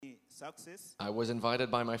Success. I was invited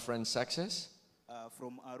by my friend Success.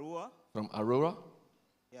 From Arua. From Aurora.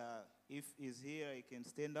 Yeah, if he's here, he can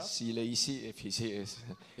stand up. S'il est ici, if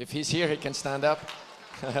he's here, he can stand up.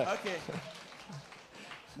 Okay.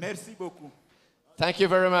 Merci beaucoup. Thank you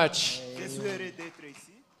very much. Je suis heureux d'être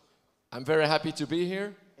ici. I'm very happy to be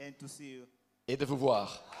here. And to see you. Et de vous voir.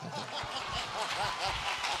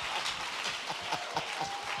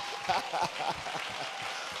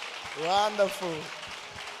 Wonderful.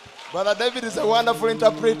 Brother David is a wonderful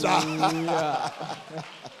interpreter.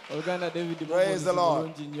 Praise the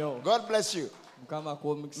Lord. God bless you.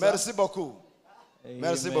 Merci beaucoup.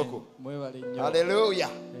 Merci beaucoup. Hallelujah.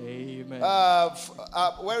 Amen.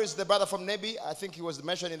 Where is the brother from Nebi? I think he was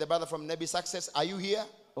mentioning the brother from Nebi Success. Are you here?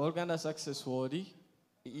 Success Wadi.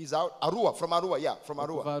 He's out. Arua, from Arua, yeah, from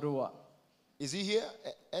Arua. Is he here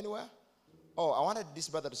anywhere? Oh, I wanted this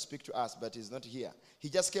brother to speak to us, but he's not here. He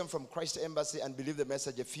just came from Christ Embassy and believed the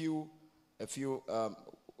message a few months ago.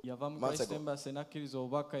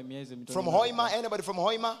 From Hoima? Anybody from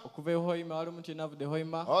Hoima?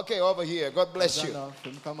 Okay, over here. God bless you.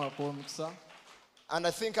 And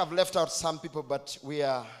I think I've left out some people, but we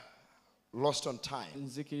are lost on time. And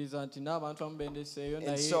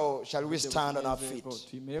so, shall we stand on our feet?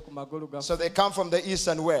 So they come from the east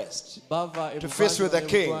and west to feast with the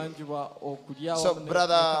king. So,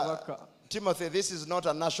 Brother Timothy, this is not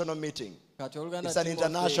a national meeting. It's an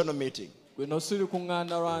international meeting. And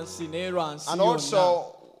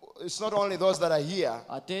also, it's not only those that are here,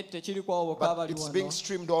 but it's being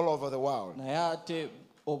streamed all over the world.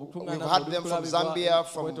 We've had them from Zambia,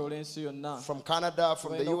 from Canada,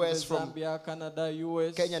 from the US, from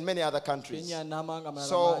Kenya and many other countries.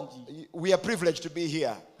 So we are privileged to be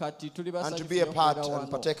here and to be a part and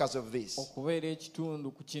partakers of this.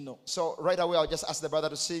 So right away I'll just ask the brother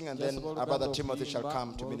to sing, and then our brother Timothy shall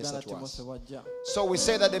come to minister to us. So we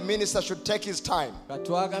say that the minister should take his time.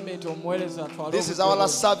 This is our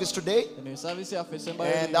last service today,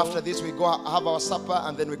 and after this we go have our supper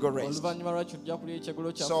and then we go rest.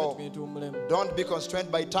 So don't be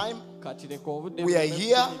constrained by time. We are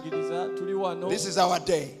here. This is our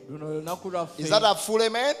day. Is that a full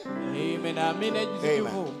amen? Amen.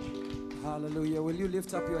 Amen. Hallelujah. Will you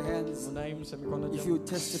lift up your hands if you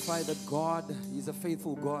testify that God is a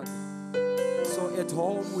faithful God? So at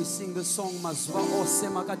home we sing the song Mazva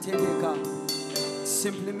Osema Katendeka.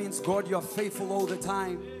 Simply means, God, you are faithful all the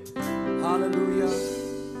time. Hallelujah.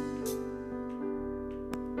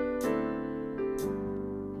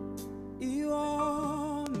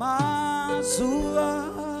 Mazua,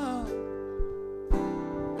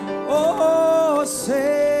 oh,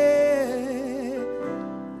 say,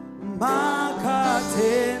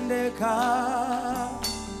 makatendeka,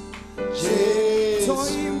 Jesus.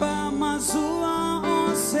 Toimba mazua,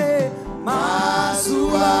 oh, say,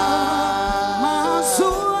 mazua,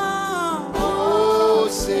 mazua, oh,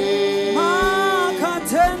 say,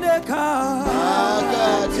 makatendeka,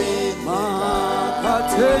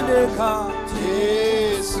 makatendeka.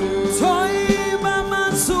 Toiba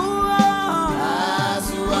mazua,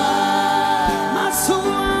 mazua,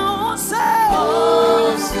 mazua,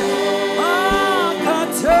 ose,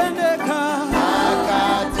 makatendeka,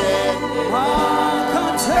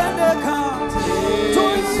 makatendeka.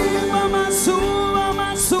 Toiba mazua,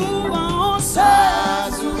 mazua, ose,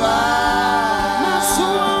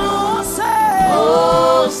 mazua,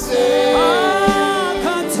 ose,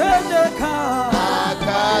 makatendeka,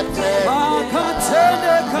 makatendeka.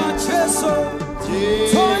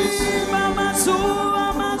 Toiba mazua,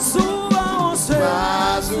 mazua, ose,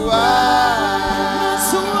 mazua,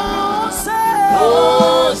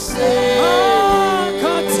 ose,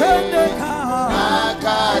 makatendeka,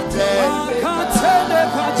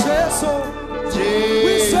 makatendeka, Jesu.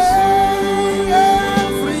 We say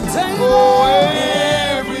every day,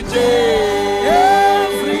 oh, every day,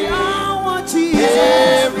 every hour, Jesus,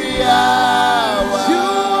 every hour. You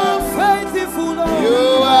are faithful, Lord. You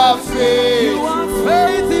are faithful. You are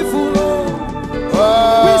faithful, Lord.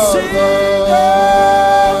 Oh, we sing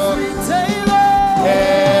every day, Lord.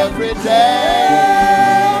 Every day,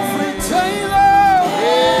 Lord.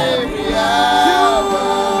 Every hour. You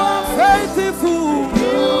are faithful.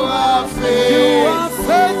 You are faithful. You are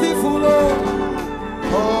faithful, Lord.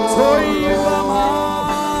 Toiba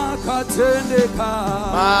makatendeka,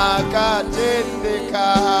 makatendeka,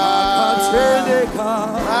 makatendeka,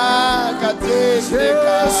 makatendeka,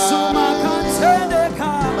 Jesu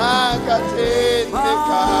makatendeka, makatendeka,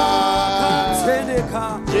 makatendeka,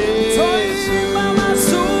 Jesu. Toiba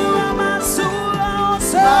mazua, mazua,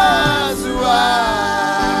 ose, mazua,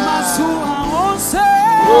 mazua, ose,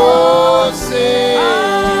 ose,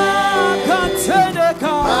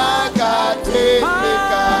 makatendeka,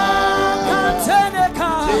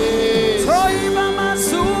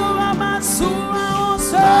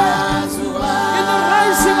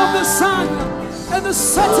 the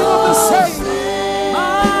setting of the same.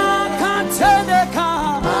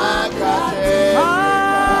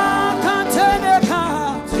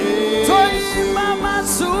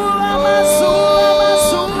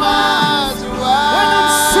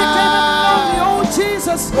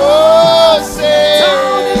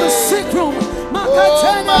 Down in the sick room, down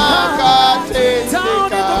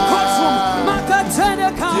in the courtroom,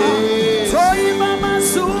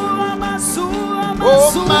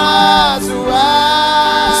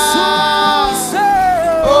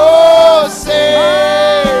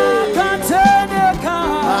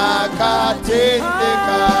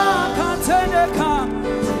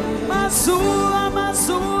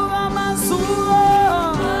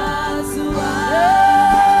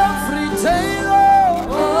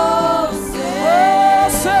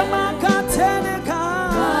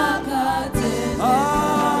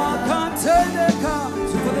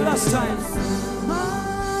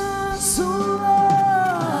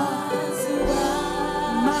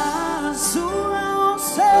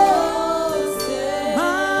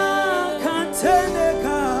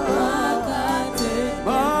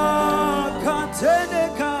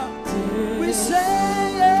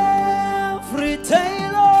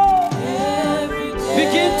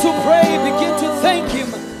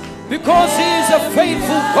 because He is a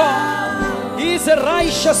faithful God. He is a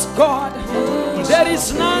righteous God. There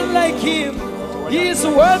is none like Him. He is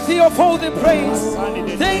worthy of all the praise.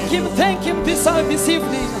 Thank Him this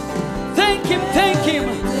evening. Thank Him.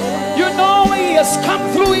 You know where He has come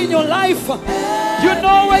through in your life. You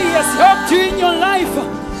know where He has helped you in your life.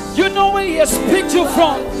 You know where He has picked you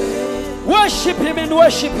from. Worship Him and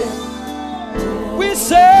worship Him. We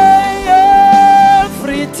say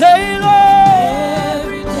every day, Lord.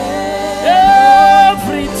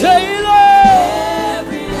 Every day,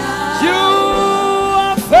 Lord, you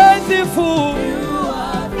are faithful.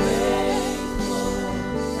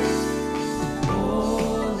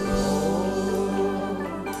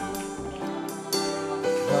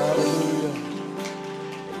 Hallelujah.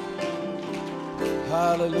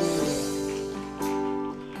 Hallelujah.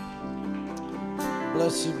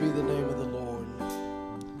 Blessed be the name of the Lord.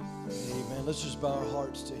 Amen. Let's just bow our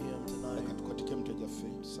hearts to Him tonight.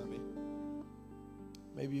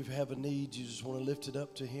 Maybe if you have a need, you just want to lift it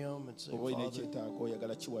up to Him and say, Father,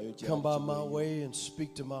 come by my way and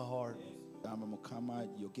speak to my heart.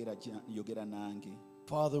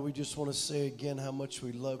 Father, we just want to say again how much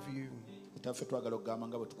we love you.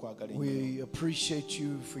 We appreciate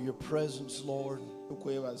you for your presence, Lord.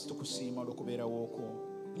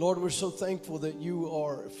 Lord, we're so thankful that you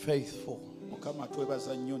are faithful.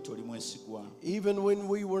 Even when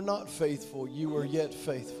we were not faithful, you were yet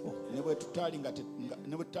faithful.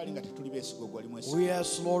 We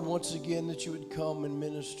ask, Lord, once again that you would come and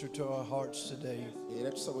minister to our hearts today.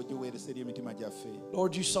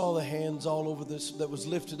 Lord, you saw the hands all over this, that was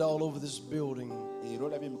lifted all over this building.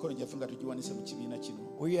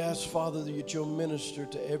 We ask, Father, that you'll minister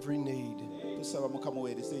to every need.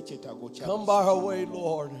 Come by our way,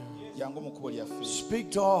 Lord.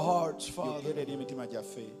 Speak to our hearts, Father.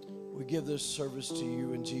 We give this service to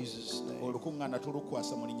you in Jesus' name.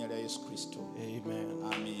 Amen.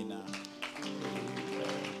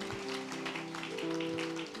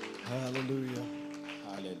 Hallelujah.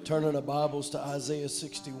 Turn in the Bibles to Isaiah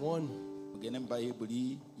 61.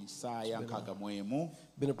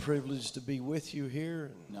 Been a privilege to be with you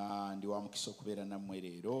here.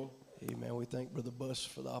 Amen. We thank Brother Buss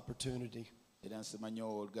for the opportunity.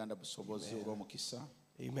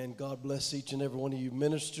 Amen. God bless each and every one of you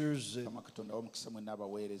ministers.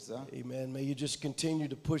 Amen. May you just continue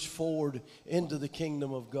to push forward into the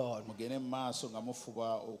kingdom of God. Amen.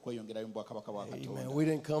 We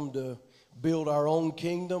didn't come to build our own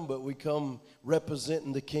kingdom, but we come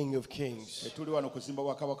representing the King of Kings. Amen.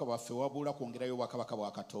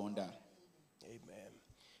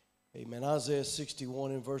 Amen. Isaiah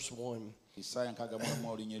 61 and verse 1 says,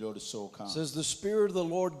 the Spirit of the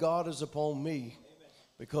Lord God is upon me,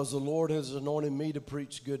 because the Lord has anointed me to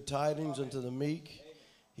preach good tidings unto the meek.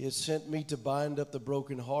 He has sent me to bind up the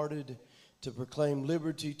brokenhearted, to proclaim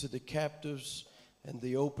liberty to the captives, and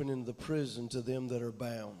the opening of the prison to them that are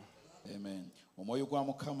bound. Amen. Omwoyo gwa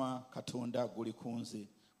Mukama Katonda guli kunze,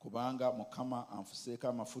 kubanga Mukama anfuseeko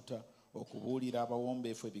amafuta okubuulira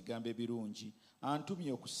abawombeefu ebigambo ebirungi,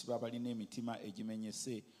 antumye okusiba abalina emitima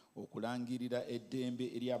egimenyese, okulangirira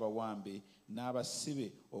eddembe eri abawambe,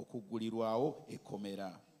 n'abasibe okuggulirwawo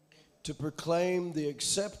ekkomera. To proclaim the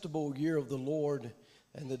acceptable year of the Lord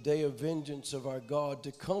and the day of vengeance of our God,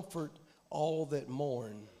 to comfort all that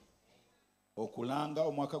mourn. Okulanga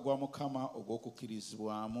omwaka gwa Mukama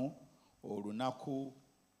ogw'okukkirizibwamu, olunaku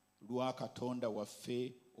lwa Katonda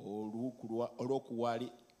waffe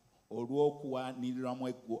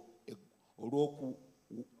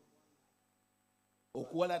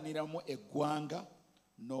okuwalaniramu eggwanga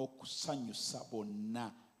n'okusanyusa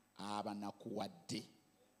bonna abanakuwadde.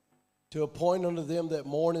 To appoint unto them that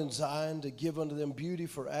mourn in Zion, to give unto them beauty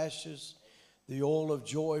for ashes, the oil of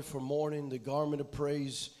joy for mourning, the garment of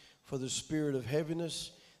praise for the spirit of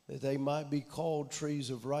heaviness, that they might be called trees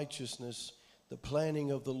of righteousness, the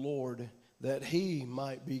planting of the Lord, that he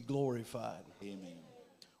might be glorified. Amen.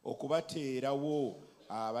 Okubateerawo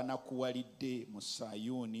abanakuwalidde mu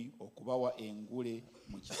Sayuuni, okubawa engule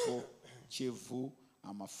mu kifo ky'evvu,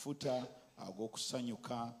 amafuta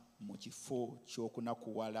ag'okusanyuka mu kifo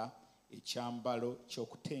ky'okunakuwala, ekyambalo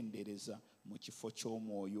ky'okutendereza mu kifo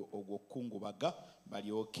ky'omwoyo ogw'okukungubaga,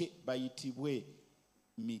 balyoke bayitibwe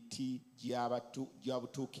miti gya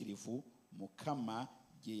butuukirivu, Mukama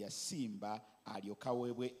gye yasimba, alyoke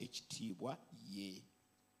aweebwe ekitiibwa ye.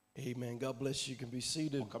 Amen. God bless you. You can be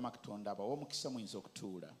seated. Mukama Katonda abawe omukisa muyinza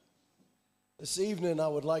okutuula. This evening I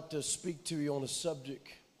would like to speak to you on a subject.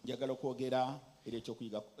 Njagala okwogera eri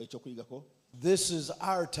ekyokuyigako. This is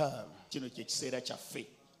our time. Kino kye kiseera kyaffe.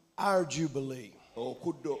 Our Jubilee.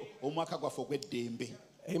 Okuddo omwaka gwaffe ogw'eddembe.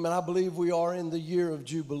 Amen. I believe we are in the year of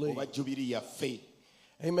Jubilee. Oba Jubilee yaffe.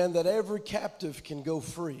 Amen. That every captive can go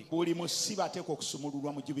free. Buli musibe ateekwa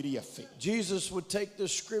okusumululwa mu Jubilee yaffe. Jesus would take the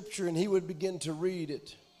scripture and he would begin to read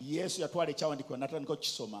it. Yesu yatwala ekyawandiikibwa n'atandika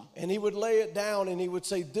okukisoma. And he would lay it down and he would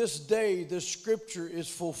say, this day the scripture is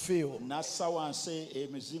fulfilled. N'assa wansi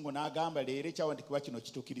emizingo n'agamba leero ekyawandiikibwa kino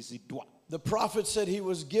kituukiriziddwa. The prophet said he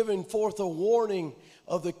was giving forth a warning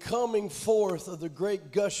of the coming forth of the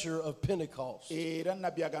great gusher of Pentecost. Era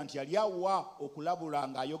nnabbi agamba nti yali awa okulabula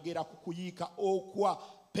ng'ayogera ku kuyiika okwa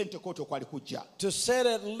Pentekote okwali kujja. To set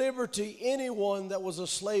at liberty anyone that was a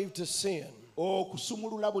slave to sin.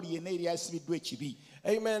 Okusumulula buli yenna eri asibiddwa ekibi.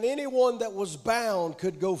 Amen. Anyone that was bound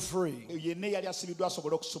could go free. Yenna yali asibiddwa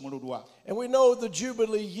asobole okusumululwa. And we know the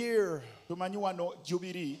Jubilee year. Tumanyi wano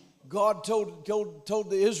Jubilee. God told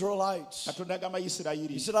the Israelites, he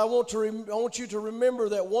said, I want you to remember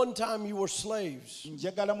that one time you were slaves. And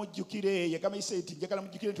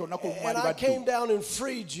I came down and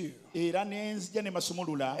freed you. And I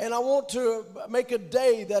want to make a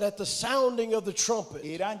day that at the sounding of the trumpet,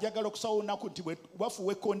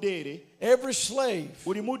 every slave,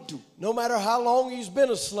 no matter how long he's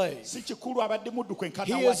been a slave, he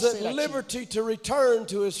is at liberty to return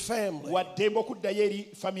to his family.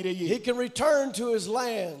 He can return to his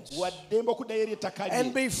lands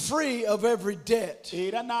and be free of every debt. For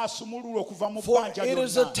it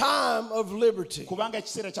is a time of liberty.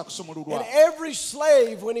 And every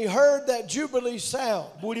slave, when he heard that Jubilee sound,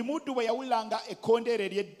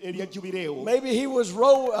 maybe he was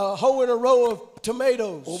hoeing a row of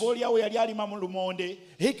tomatoes,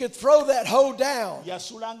 he could throw that hoe down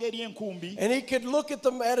and he could look at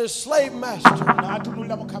them at his slave master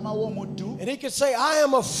and he could say, I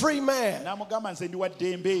am a free man. I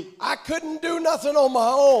couldn't do nothing on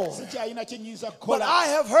my own, but I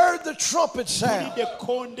have heard the trumpet sound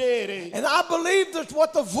and I believe that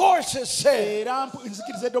what the voice has said,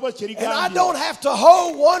 and I don't have to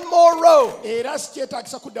hoe one more row.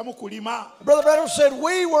 Brother Branham said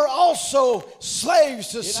we were also slaves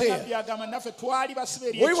to sin.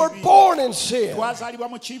 We were born in sin.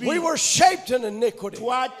 We were shaped in iniquity.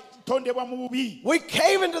 We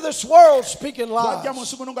came into this world speaking lies.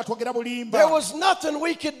 There was nothing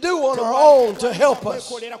we could do on our own to help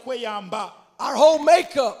us. Our whole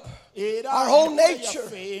makeup, our whole nature,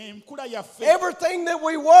 everything that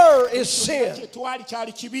we were is sin.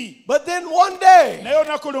 But then one day,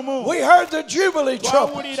 we heard the Jubilee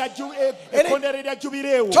trumpet, and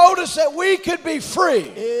it told us that we could be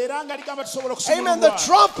free. Amen. The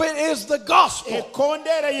trumpet is the gospel.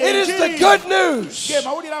 It is the good news.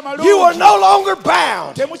 You are no longer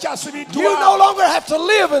bound. You no longer have to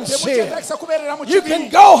live in sin. You can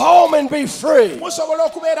go home and be free.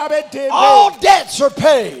 All debts are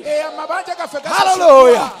paid.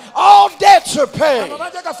 Hallelujah. All debts are paid.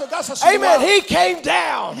 Amen. He came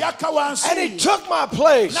down and he took my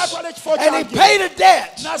place and he paid a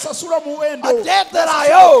debt that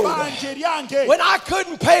I owed when I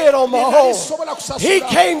couldn't pay it on my own. He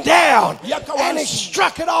came down and he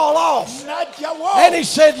struck it all off and he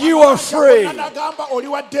said, you are free.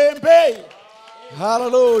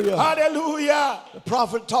 Hallelujah. Hallelujah. The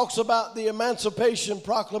prophet talks about the Emancipation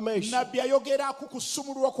Proclamation.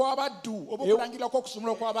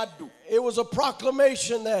 It was a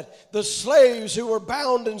proclamation that the slaves who were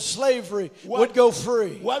bound in slavery would go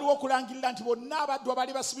free.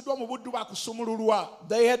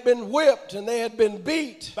 They had been whipped and they had been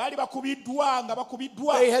beat. They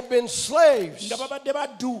had been slaves.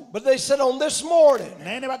 But they said on this morning,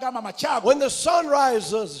 when the sun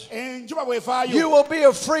rises, you will be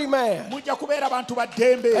a free man.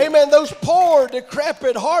 Amen. Those poor,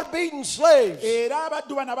 decrepit, hard-beaten slaves, they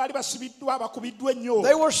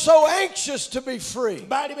were so anxious to be free,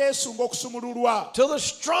 till the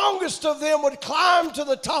strongest of them would climb to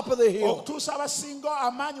the top of the hill.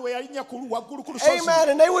 Amen.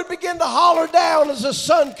 And they would begin to holler down as the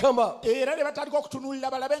sun come up. As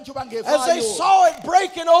they saw it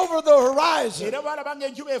breaking over the horizon,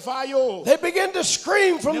 they began to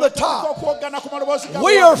scream from the top,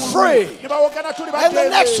 "We are free." And the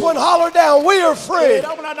next one hollered down, "We are free.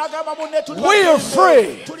 We are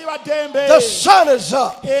free. The sun is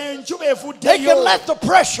up." They can let the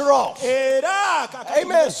pressure off.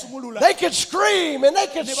 Amen. They could scream and they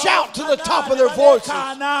could shout to the top of their voices.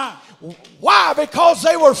 Why? Because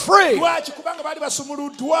they were free.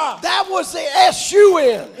 That was the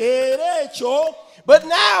S-U-N. But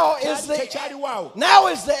now is the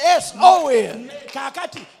S-O-N.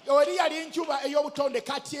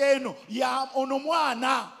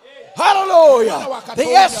 Hallelujah.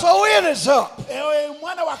 The S-O-N is up.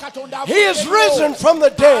 He is risen from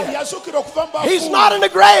the dead. He's not in the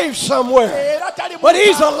grave somewhere, but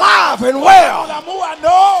he's alive and well.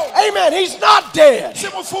 Amen. He's not dead,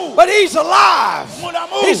 but he's alive.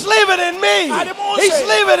 He's living in me. He's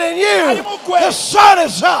living in you. The sun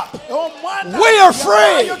is up. We are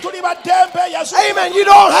free. Amen. You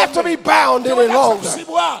don't have to be bound any longer.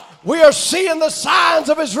 We are seeing the signs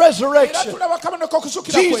of his resurrection.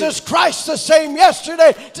 Jesus Christ the same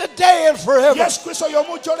yesterday, today, and forever. The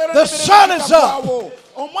sun is up.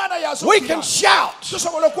 We can shout.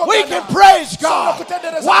 We can praise God.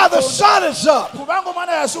 Why? The sun is up.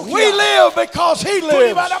 We live because he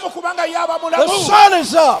lives. The sun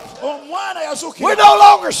is up. We're no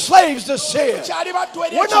longer slaves to sin.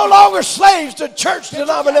 We're no longer slaves to church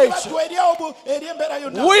denomination.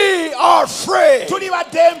 We are free.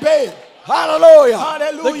 Hallelujah.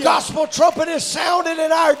 Hallelujah. The gospel trumpet is sounded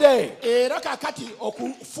in our day. It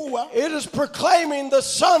is proclaiming the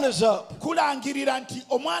sun is up.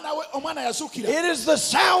 It is the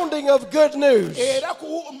sounding of good news. We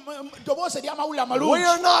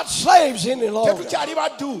are not slaves any longer.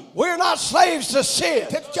 We are not slaves to sin.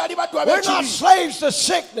 We're not slaves to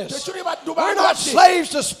sickness. We're not slaves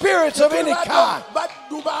to spirits of any kind.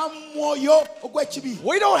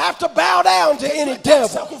 We don't have to bow down to any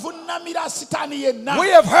devil. We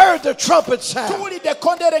have heard the trumpet sound.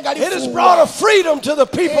 It has brought a freedom to the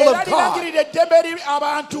people of God.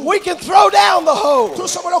 We can throw down the hose.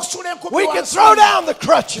 We can throw down the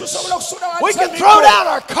crutches. We can throw down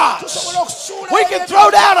our cots. We can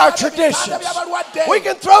throw down our traditions. We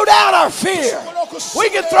can throw down our fear. We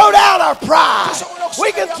can throw down our pride.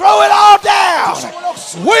 We can throw it all down.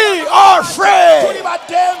 We are free.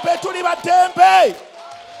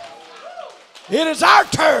 It is our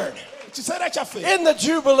turn in the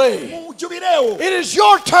Jubilee. It is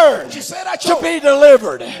your turn to be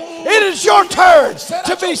delivered. It is your turn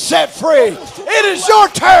to be set free. It is your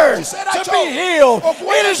turn to be healed.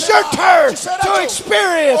 It is your turn to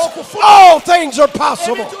experience all things are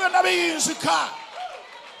possible.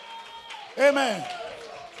 Amen.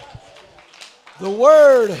 The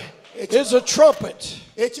word is a trumpet.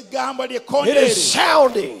 It is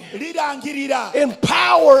sounding in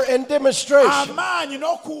power and demonstration.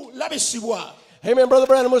 Amen. Brother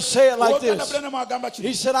Branham would say it like this.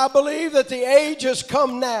 He said, I believe that the age has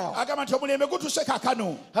come now.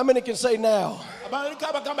 How many can say now?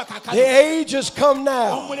 The age has come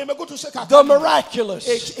now. The miraculous,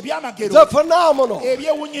 the phenomenal,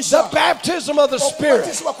 the baptism of the Spirit,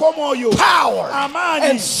 power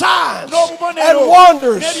and signs and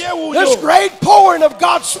wonders. This great pouring of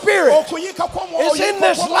God's Spirit is in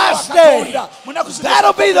this last day.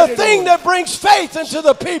 That'll be the thing that brings faith into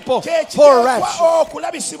the people for a rapture.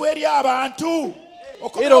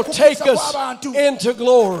 It'll take us into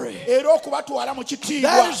glory.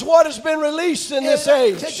 That is what has been released in this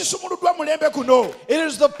age. It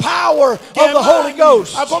is the power of the Holy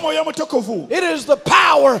Ghost. It is the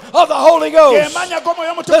power of the Holy Ghost.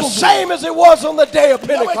 The same as it was on the day of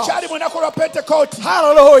Pentecost.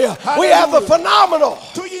 Hallelujah. We have the phenomenal.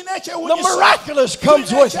 The miraculous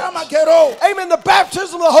comes with it. Amen. The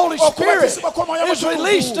baptism of the Holy Spirit is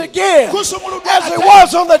released again as it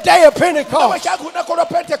was on the day of Pentecost.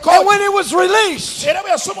 And when it was released,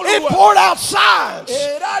 it poured out signs.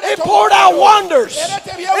 It poured out wonders.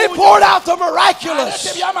 It poured out the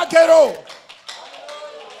miraculous.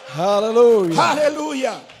 Hallelujah.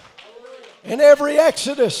 Hallelujah. In every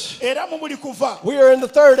Exodus, we are in the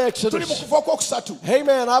third Exodus.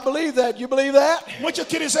 Amen. I believe that. You believe that?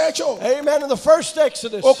 Amen. In the first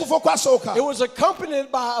Exodus, it was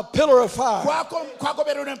accompanied by a pillar of fire.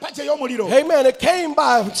 Amen. It came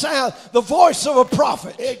by sound, the voice of a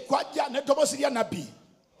prophet.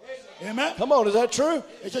 Amen. Come on, is that true?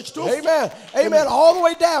 Amen. Amen. All the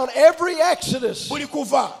way down, every Exodus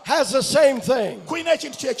has the same thing.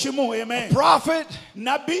 A prophet,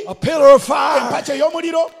 a pillar of fire,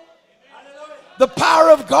 the power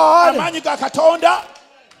of God.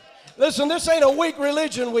 Listen, this ain't a weak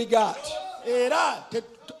religion we got. It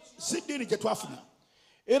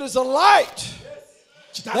is a light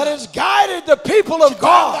that has guided the people of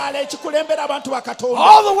God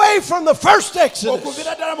all the way from the first Exodus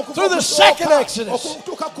through the second Exodus.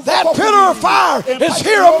 That pillar of fire is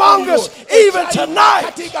here among us even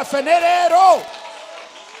tonight.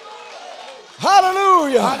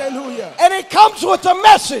 Hallelujah. Hallelujah. And it comes with a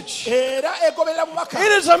message. It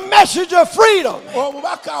is a message of freedom.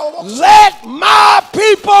 Let my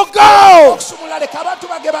people go.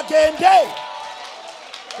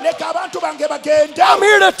 I'm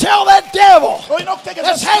here to tell that devil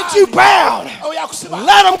that's had you bound,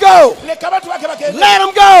 let him go. Let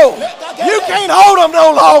him go. You can't hold them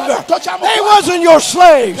no longer. They wasn't your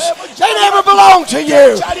slaves. They never belonged to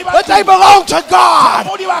you, but they belong to God.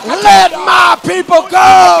 Let my people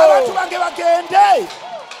go.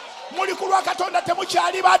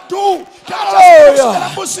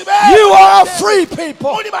 Hallelujah. You are a free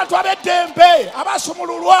people.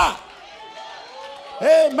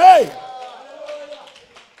 Amen.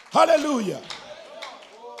 Hallelujah.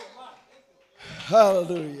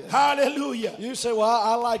 Hallelujah. Hallelujah. You say, well,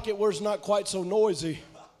 I like it where it's not quite so noisy.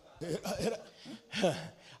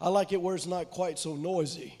 I like it where it's not quite so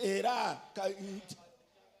noisy.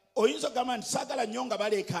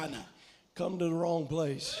 Come to the wrong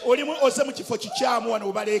place. Amen.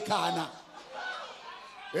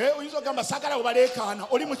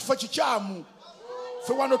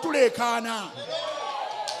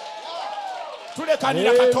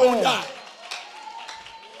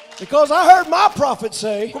 Because I heard my prophet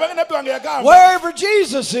say, wherever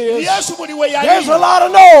Jesus is, there's a lot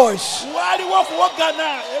of noise.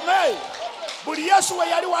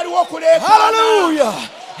 Hallelujah.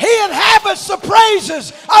 He inhabits the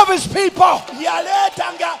praises of his people.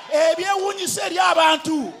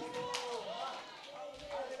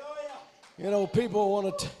 You know, people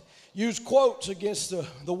want to use quotes against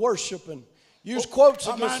the worship and use quotes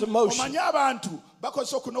against the motion.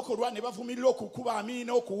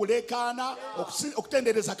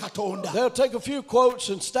 They'll take a few quotes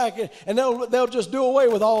and stack it, and they'll just do away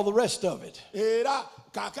with all the rest of it. I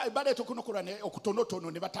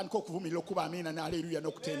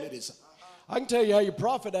can tell you how your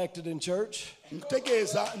prophet acted in church.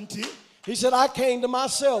 He said, I came to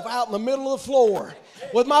myself out in the middle of the floor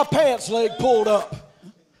with my pants leg pulled up.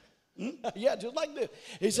 Yeah, just like this.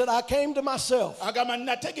 He said, I came to myself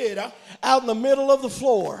out in the middle of the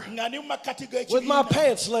floor with my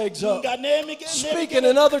pants legs up, speaking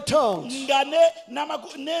in other tongues.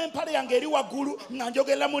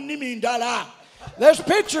 There's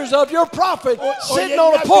pictures of your prophet sitting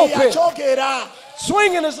on a pulpit,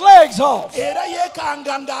 swinging his legs off. Amen.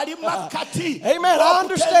 I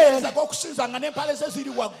understand.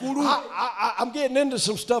 I'm getting into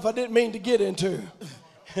some stuff I didn't mean to get into.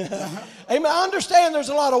 Amen. I understand there's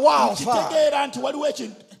a lot of wildfire.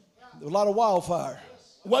 A lot of wildfire.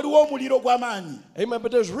 Amen.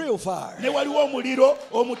 But there's real fire.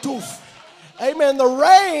 Amen. The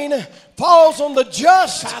rain falls on the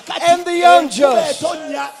just and the unjust.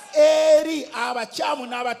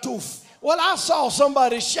 Well, I saw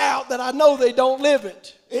somebody shout that I know they don't live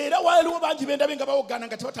it. The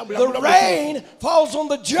rain falls on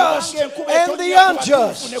the just and the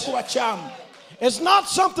unjust. It's not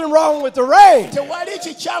something wrong with the rain.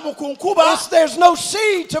 There's no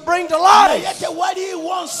seed to bring to life. But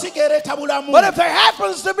if there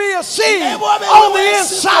happens to be a seed on the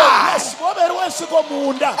inside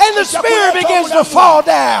and the Spirit begins to fall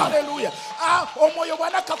down,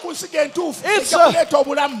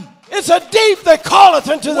 It's a deep that calleth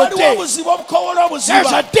into the deep.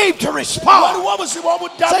 There's a deep to respond. Say,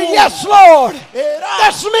 yes, Lord.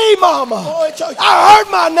 That's me, Mama. I heard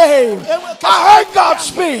my name. I heard God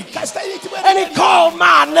speak. And He called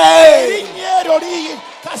my name.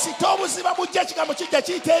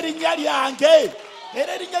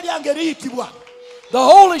 The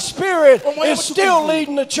Holy Spirit is still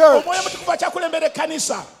leading the church.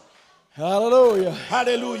 Hallelujah.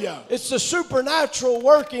 Hallelujah. It's the supernatural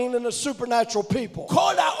working in the supernatural people.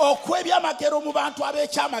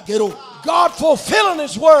 God fulfilling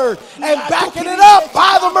His word and backing it up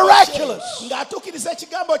by the miraculous.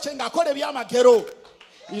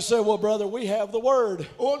 You say, well, brother, we have the word.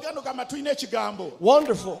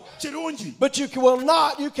 Wonderful. But you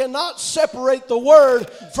cannot separate the word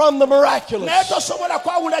from the miraculous.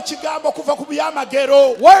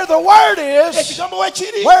 Where the word is,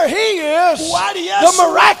 where He is, the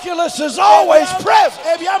miraculous is always present.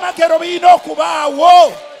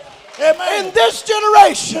 In this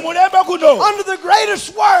generation, under the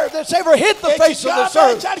greatest word that's ever hit the face of this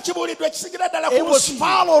earth, it was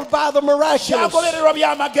followed by the miraculous.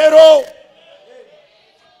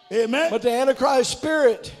 Amen. But the Antichrist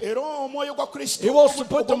spirit, it wants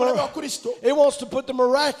to put the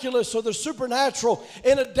miraculous or the supernatural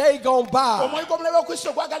in a day gone by.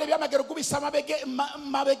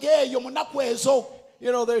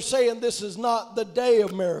 You know, they're saying this is not the day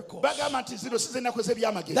of miracles. That's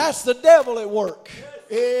the devil at work.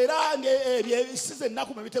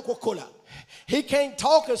 He can't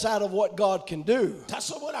talk us out of what God can do.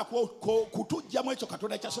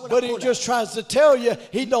 But he just tries to tell you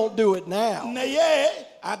he don't do it now.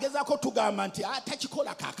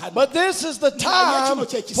 But this is the time for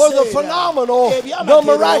the phenomenal, the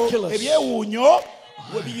miraculous.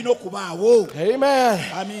 Amen.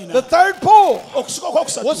 The third pull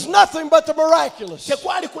was nothing but the miraculous. Dead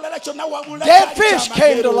fish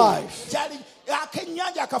came to life.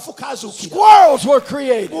 Squirrels were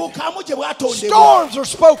created. Storms were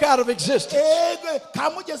spoke out of existence.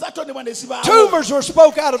 Tumors were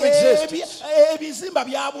spoke out of existence.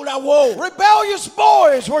 Rebellious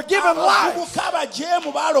boys were given life.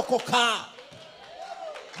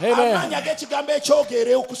 Amen.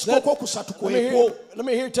 Let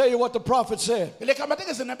me tell you what the prophet said.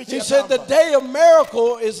 He said the day of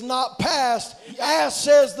miracle is not past, as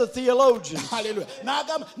says the theologians. Hallelujah.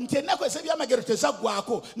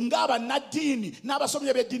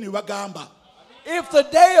 If the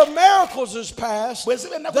day of miracles is past,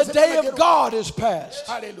 the day of God is past.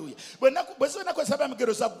 Hallelujah.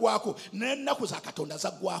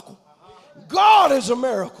 God is a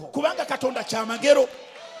miracle.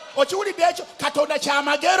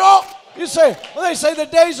 You say, well, they say the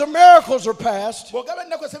days of miracles are past.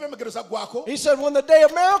 He said, when the day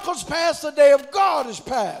of miracles passed, the day of God is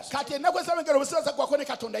past.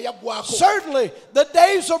 Certainly, the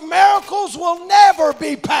days of miracles will never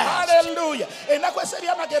be past. Hallelujah.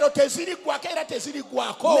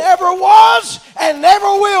 Never was and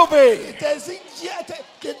never will be.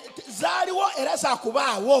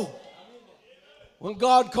 When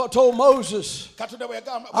God told Moses,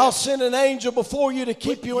 I'll send an angel before you to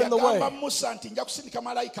keep you in the way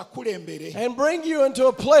and bring you into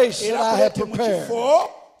a place that I have prepared.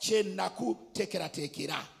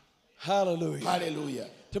 Hallelujah. Hallelujah.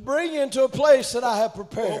 To bring you into a place that I have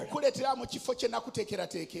prepared.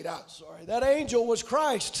 Sorry, that angel was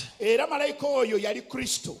Christ. It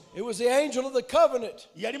was the angel of the covenant.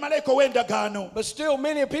 But still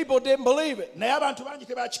many people didn't believe it.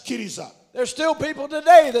 There's still people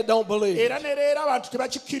today that don't believe it.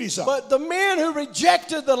 But the men who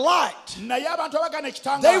rejected the light,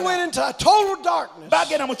 they went into total darkness.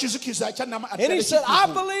 And he said, I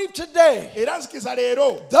believe today,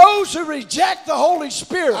 those who reject the Holy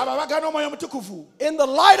Spirit in the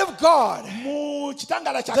light of God,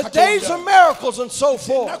 the days of miracles and so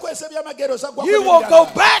forth, you will go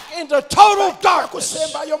back into total darkness.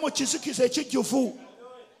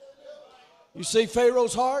 You see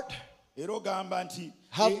Pharaoh's heart?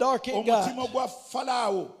 How dark it got.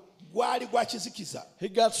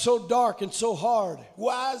 It got so dark and so hard.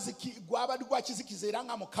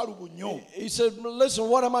 He said, listen,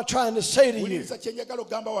 what am I trying to say to you?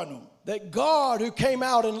 That God who came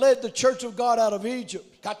out and led the church of God out of Egypt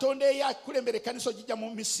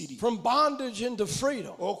from bondage into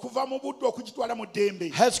freedom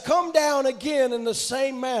has come down again in the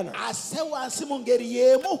same manner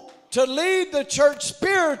to lead the church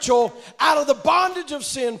spiritual out of the bondage of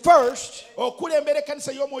sin first by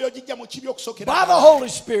the Holy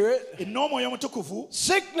Spirit,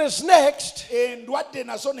 sickness next, and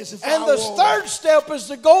the third step is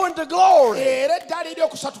to go into glory, to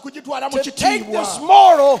take this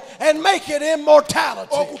mortal and make it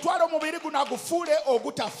immortality.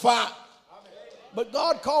 But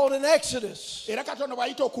God called in Exodus.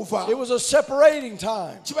 It was a separating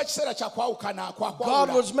time.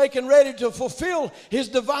 God was making ready to fulfill His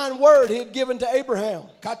divine word He had given to Abraham.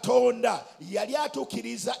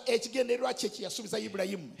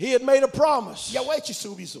 He had made a promise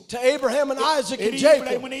to Abraham and Isaac and Jacob.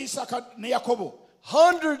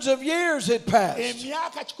 Hundreds of years had passed.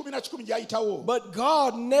 But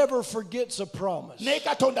God never forgets a promise.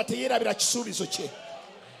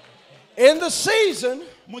 In the season,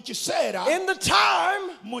 in the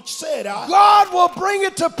time, God will bring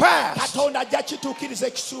it to pass.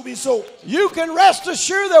 You can rest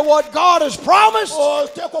assured that what God has promised,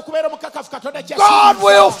 God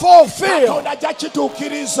will fulfill.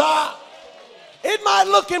 It might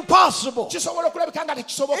look impossible.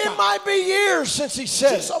 It might be years since He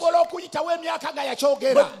said it.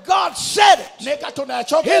 But God said it.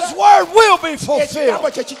 His word will be fulfilled.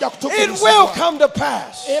 It will come to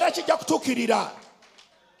pass.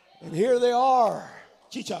 And here they are.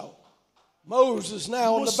 Moses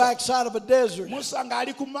now on the backside of a desert,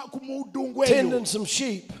 tending some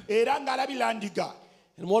sheep.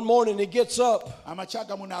 And one morning he gets up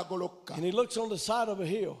and he looks on the side of a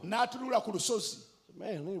hill. Man, I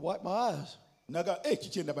need to wipe my eyes.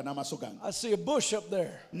 I see a bush up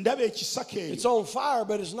there. It's on fire,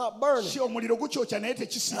 but it's not burning.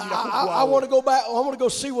 I want to go back. I want to go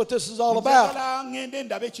see what this is all about.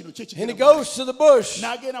 And he goes to the bush.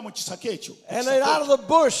 And then out of the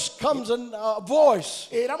bush comes a voice.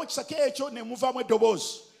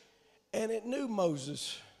 And it knew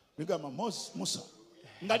Moses.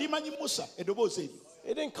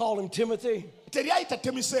 It didn't call him Timothy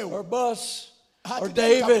or Bus or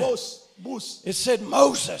David. It said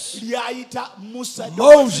Moses.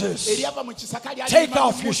 Moses, take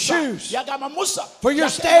off your shoes, for you're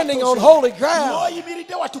standing on holy ground.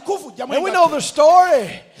 And we know the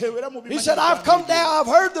story. He said, I've come down, I've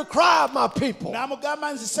heard the cry of my people.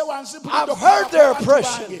 I've heard their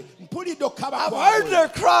oppression. I've heard their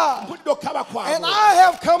cry. And I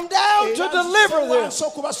have come down to deliver them.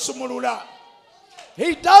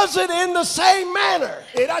 He does it in the same manner.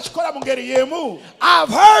 I've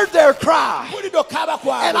heard their cry,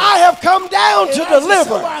 and I have come down to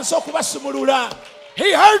deliver.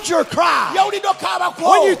 He heard your cry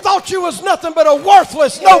when you thought you was nothing but a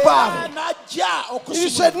worthless nobody. You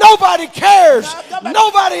said nobody cares,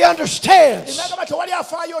 nobody understands.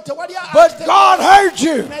 But God heard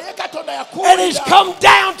you, and He's come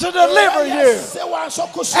down to deliver you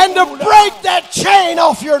and to break that chain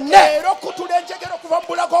off your neck.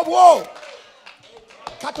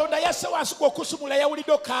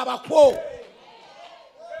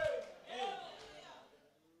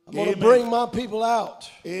 I'm going to bring my people out.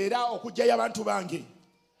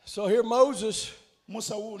 So here Moses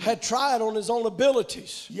had tried on his own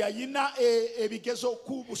abilities. He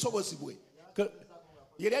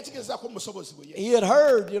had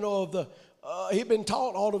heard, of the, he'd been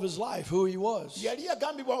taught all of his life who he was.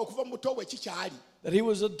 That he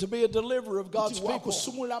was to be a deliverer of God's people.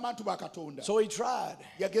 So he tried.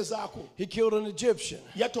 He killed an Egyptian.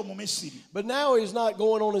 But now he's not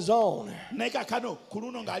going on his own.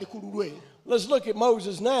 Let's look at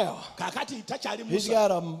Moses now. He's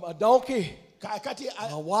got a donkey,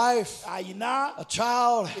 a wife, a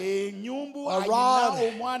child, a rod.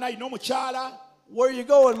 Where are you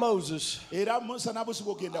going, Moses?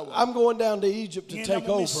 I'm going down to Egypt to take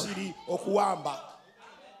over.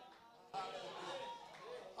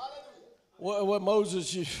 Well,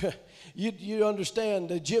 Moses, you understand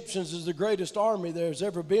the Egyptians is the greatest army there's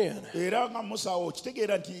ever been.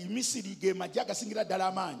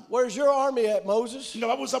 Where's your army at, Moses?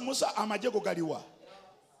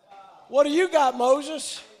 What do you got,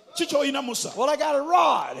 Moses? Well, I got a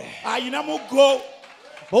rod.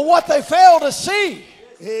 But what they failed to see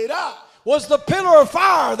was the pillar of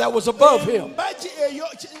fire that was above him.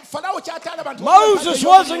 Moses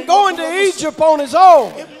wasn't going to Egypt on his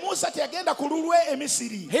own.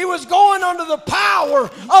 He was going under the power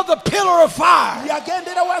of the pillar of fire.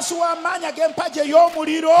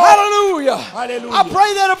 Hallelujah. I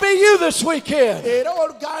pray that'll be you this weekend.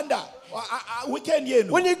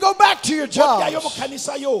 When you go back to your jobs,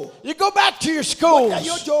 you go back to your schools,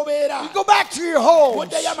 you go back to your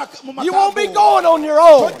homes, you won't be going on your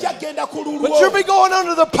own, but you'll be going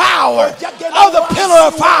under the power of the pillar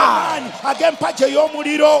of fire.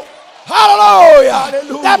 Hallelujah.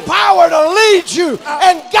 That power to lead you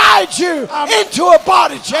and guide you into a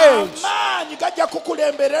body change.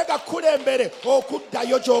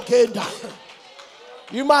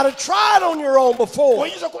 You might have tried on your own before.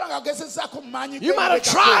 You might have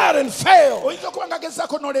tried and failed.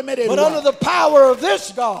 But under the power of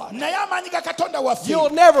this God, you'll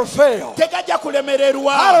never fail.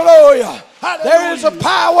 Hallelujah. There is a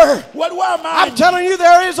power. I'm telling you,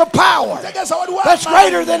 there is a power that's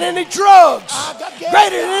greater than any drugs,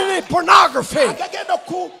 greater than any pornography,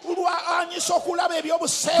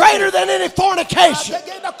 greater than any fornication,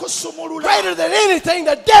 greater than anything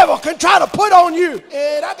the devil can try to put on you.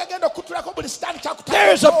 There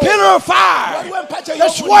is a pillar of fire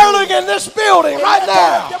that's swirling in this building right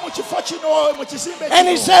now. And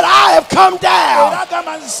he said, I have come down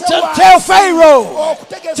to tell Pharaoh,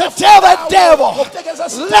 to tell that devil,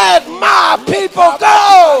 let my people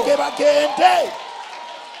go.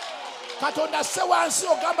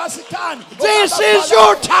 This is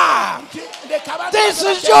your time. This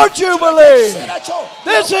is your jubilee.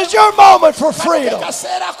 This is your moment for freedom.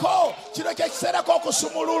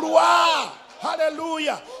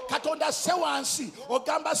 Hallelujah. Katonda sewansi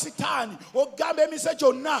ogamba sitani ogamba emise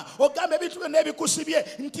gyonna ogamba ebintu n'ebikusibye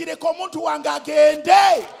ntireka omuntu wange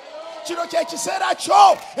agende. Kino kye kiseera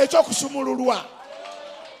kyo ekyokusumululwa.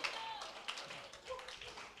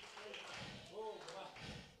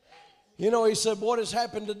 You know, he said, what has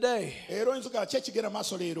happened today? He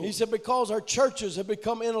said, because our churches have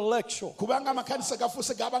become intellectual.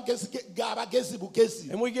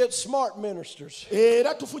 And we get smart ministers. They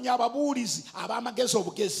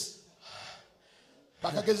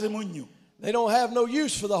don't have no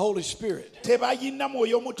use for the Holy Spirit in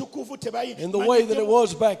the way that it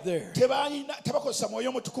was back there.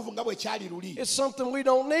 It's something we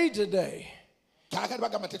don't need today.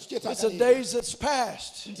 It's the days that's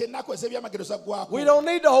past. We don't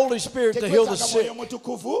need the Holy Spirit to heal the sick.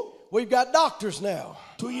 We've got doctors now.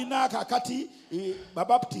 We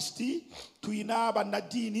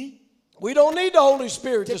don't need the Holy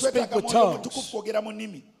Spirit to speak with tongues.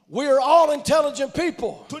 We are all intelligent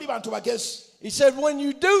people. He said, when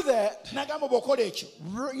you do that,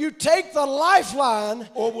 you take the lifeline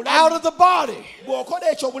out of the body.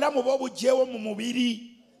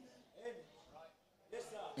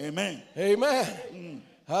 Amen. Amen.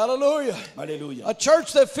 Hallelujah. Hallelujah. A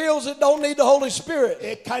church that feels it don't need the Holy Spirit.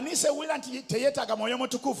 A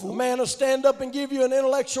man will stand up and give you an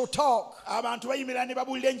intellectual talk.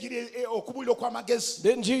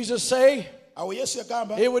 Didn't Jesus say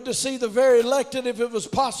it would deceive the very elected if it was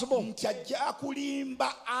possible?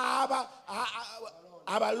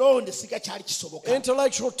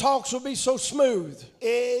 Intellectual talks will be so smooth.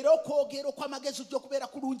 It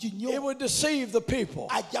would deceive the people.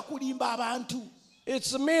 It's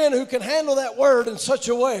the men who can handle that word in such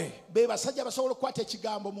a way. But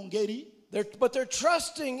they're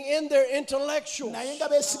trusting in their intellectuals.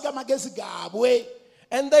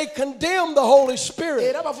 And they condemn the Holy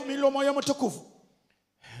Spirit.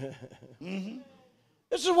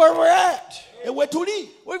 This is where we're at.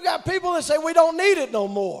 We've got people that say we don't need it no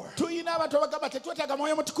more.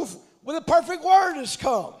 Well, the perfect word has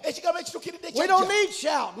come. We don't need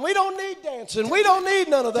shouting. We don't need dancing. We don't need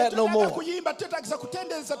none of that no more.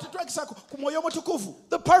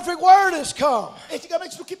 The perfect word has come.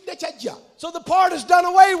 So the part is done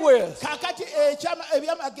away with.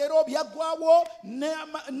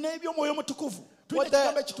 What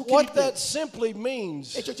that simply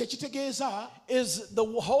means is the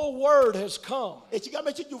whole word has come.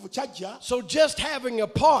 So just having a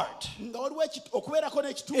part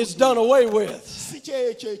is done away with.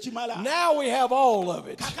 Now we have all of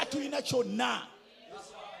it.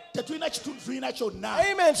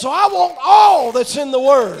 Amen. So I want all that's in the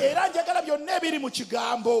word.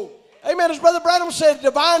 Amen. As Brother Branham said,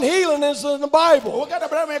 divine healing is in the Bible. He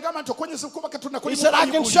said, I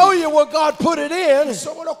can show you where God put it in.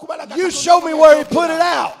 You show me where He put it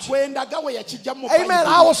out. Amen.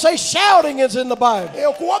 I will say shouting is in the Bible.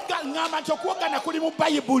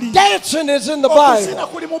 Dancing is in the Bible.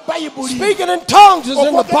 Speaking in tongues is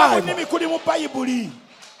in the Bible.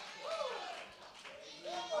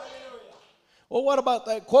 Well, what about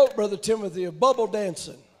that quote, Brother Timothy, of bubble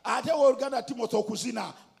dancing?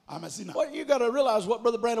 Well, you got to realize what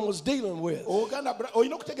Brother Branham was dealing with.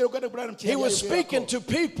 He was speaking to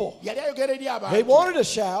people. They wanted to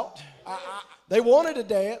shout. They wanted to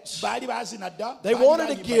dance. They wanted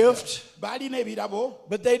a gift. But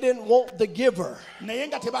they didn't want the giver.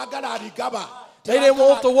 They didn't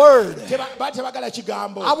want the word.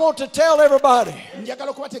 I want to tell everybody,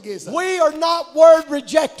 we are not word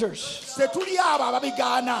rejectors.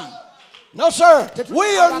 No, sir.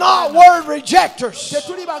 We are not word rejectors.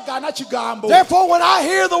 Therefore, when I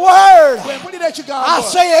hear the word, I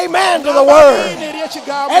say amen to the word.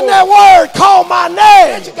 And that word called my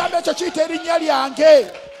name.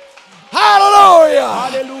 Hallelujah.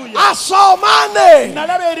 I saw my name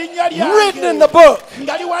written in the book.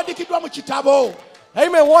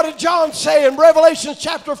 Amen. What did John say in Revelation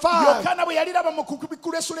chapter 5?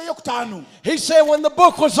 He said when the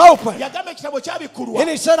book was open, and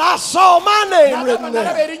he said, I saw my name written there.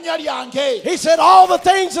 He said all the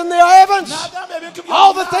things in the heavens,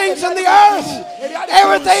 all the things in the earth,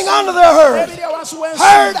 everything under the earth,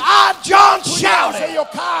 heard I John shouting.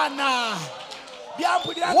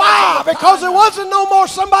 Why? Because it wasn't no more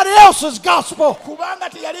somebody else's gospel.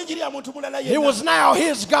 It was now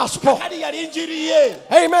his gospel.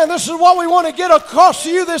 Amen. This is what we want to get across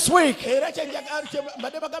to you this week.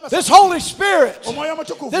 This Holy Spirit,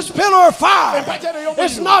 this pillar of fire,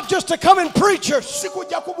 it's not just to come in preachers.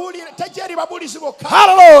 Hallelujah.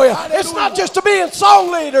 It's not just to be in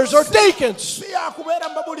song leaders or deacons,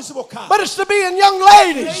 but it's to be in young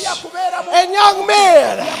ladies and young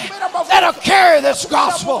men that'll carry this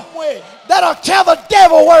gospel, that'll tell the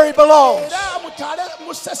devil where he belongs.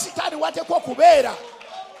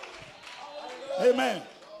 Amen.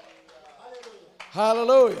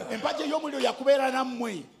 Hallelujah.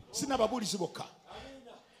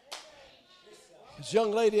 This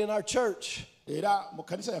young lady in our church,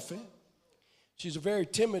 she's a very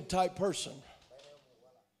timid type person.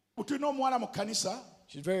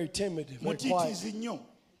 She's very timid, very quiet.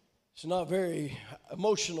 She's not very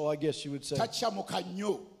emotional, I guess you would say.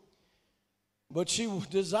 But she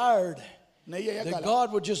desired that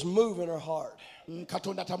God would just move in her heart. And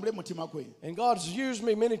God's used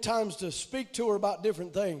me many times to speak to her about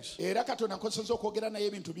different things. She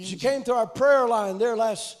came to our prayer line there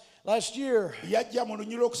last year. And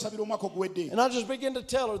I just began to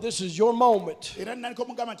tell her, this is your moment.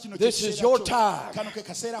 This is your time.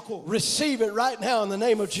 Receive it right now in the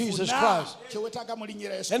name of Jesus Christ.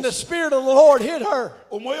 And the Spirit of the Lord hit her.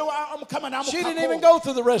 She didn't even go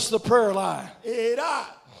through the rest of the prayer line.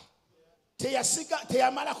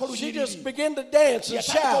 She just began to dance and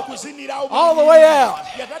shout all the way out.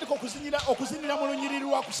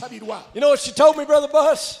 You know what she told me, Brother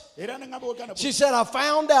Bus? She said, I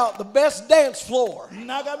found out the best dance floor. The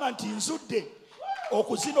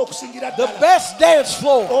best dance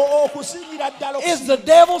floor is the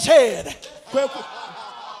devil's head.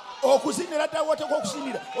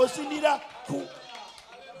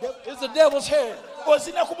 It's the devil's head.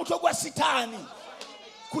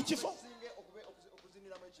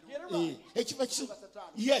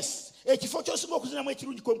 Yes.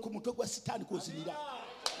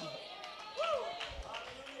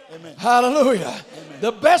 Amen. Hallelujah. Amen.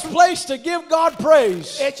 The best place to give God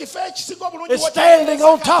praise is standing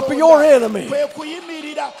on top of your enemy. When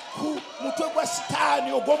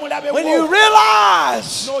you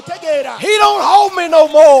realize he don't hold me no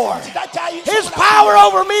more. His power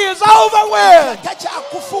over me is over with.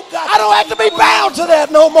 I don't have to be bound to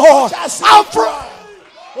that no more. I'm free.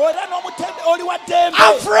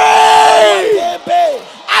 I'm free.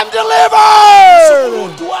 I'm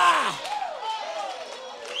delivered.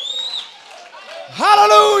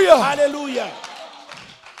 Hallelujah. Hallelujah.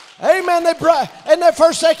 Amen. In their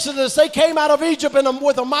first Exodus, they came out of Egypt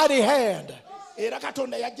with a mighty hand. And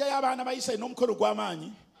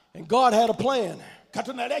God had a plan.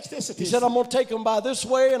 He said, I'm going to take them by this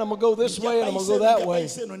way, and I'm going to go this way, and I'm going to go that way.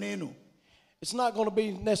 It's not going to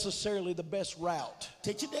be necessarily the best route.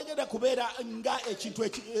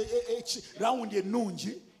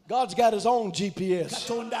 God's got his own GPS.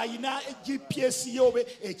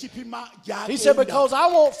 He said, because I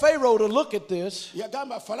want Pharaoh to look at this.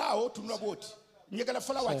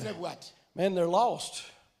 Man, they're lost.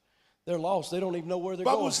 They're lost. They don't even know where they're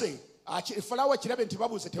going. He said,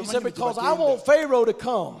 because I want Pharaoh to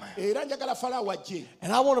come.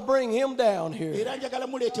 And I want to bring him down here.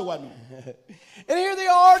 And here they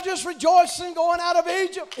are just rejoicing going out of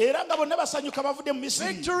Egypt. Victory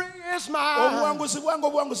is mine.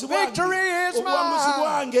 Victory is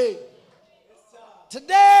mine.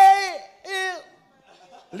 Today is...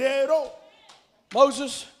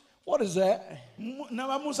 Moses, What is that?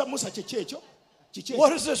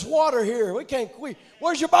 What is this water here?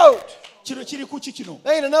 Where's your boat? There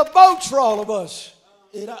ain't enough boats for all of us.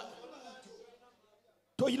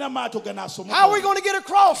 How are we going to get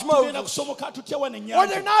across, Moses? Were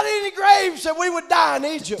there not any graves that we would die in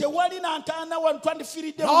Egypt? And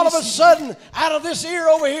all of a sudden, out of this ear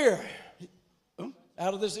over here,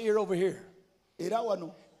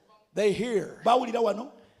 they hear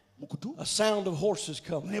a sound of horses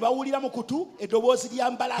coming. Who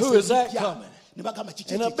is that coming?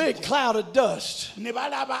 In a big cloud of dust. And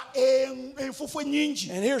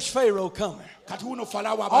here's Pharaoh coming.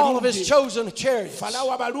 All of his chosen chariots. But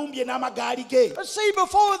see,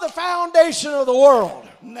 before the foundation of the world,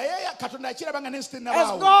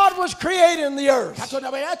 as God was creating the earth,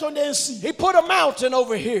 He put a mountain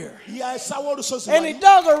over here. And He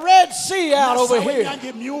dug a Red Sea out over here.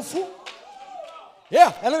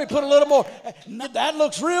 Yeah, and let me put a little more. That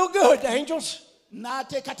looks real good, angels.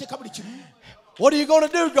 What are you going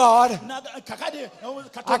to do, God?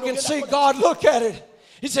 I can see God look at it.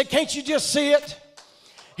 He said, can't you just see it?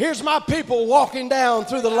 Here's my people walking down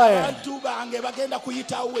through the land.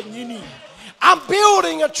 I'm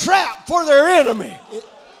building a trap for their enemy.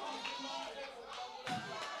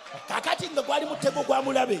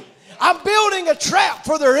 I'm building a trap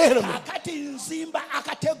for their enemy.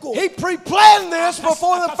 He pre-planned this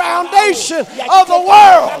before the foundation of the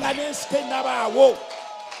world.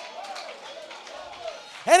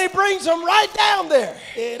 And He brings them right down there.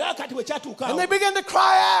 And they begin to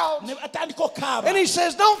cry out. And He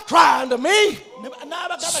says, don't cry unto me.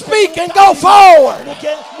 Speak and go forward.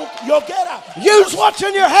 Use what's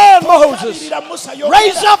in your hand, Moses.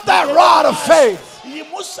 Raise up that rod of faith.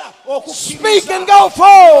 Speak and go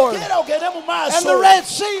forward. And the Red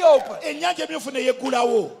Sea opened.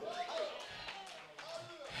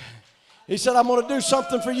 He said, I'm going to do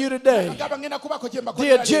something for you today.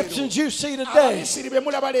 The Egyptians you see today,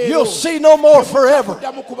 you'll see no more forever.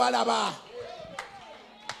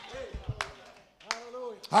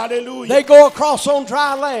 Hallelujah. They go across on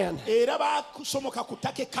dry land.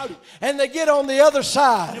 And they get on the other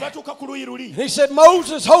side. And He said,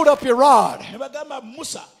 Moses, hold up your rod.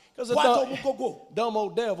 Because the dumb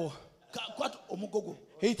old devil,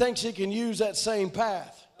 he thinks he can use that same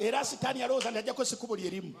path.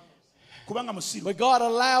 But God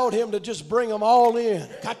allowed him to just bring them all in.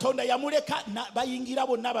 And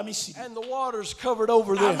the waters covered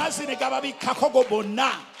over them.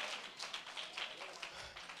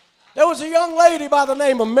 There was a young lady by the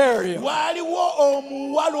name of Miriam. All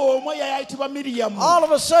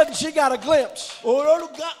of a sudden she got a glimpse.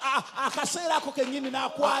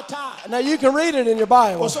 Now you can read it in your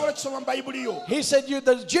Bible. He said,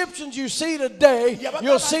 the Egyptians you see today,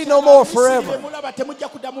 you'll see no more forever.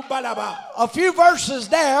 A few verses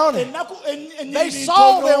down, they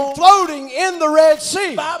saw them floating in the Red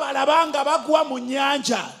Sea.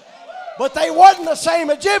 But they wasn't the same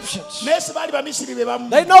Egyptians.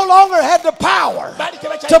 They no longer had the power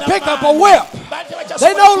to pick up a whip.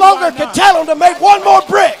 They no longer could tell them to make one more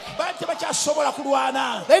brick.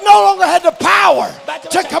 They no longer had the power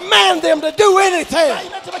to command them to do anything.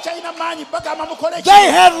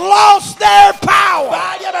 They had lost their power.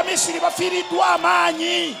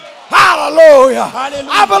 Hallelujah.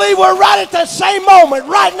 I believe we're right at that same moment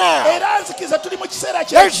right now.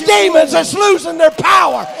 There's demons that's losing their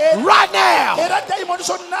power right now.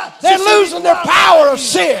 They're losing their power of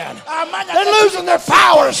sin. They're losing their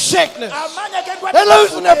power of sickness. They're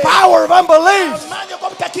losing their power of unbelief.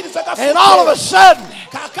 And all of a sudden,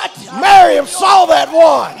 Miriam saw that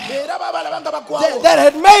one that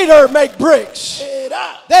had made her make bricks,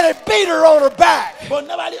 that had beat her on her back.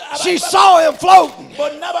 She saw him floating.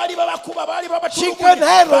 She couldn't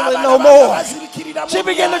handle it no more. She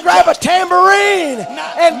began to grab a tambourine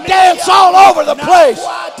and dance all over the place.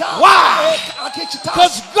 Why?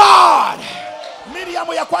 Because God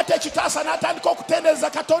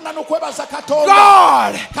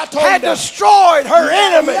had destroyed her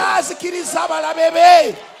enemy.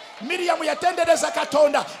 Miriam yatendereza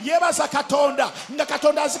Katonda, yebaza Katonda, nga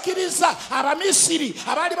Katonda azikiriza abamisiri,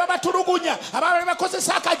 abali babatulugunya, abali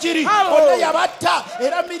bakozesa akajiri, bonna yabatta,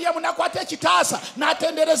 era Miriam nakwata ekitaasa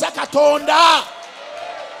n'atendereza Katonda.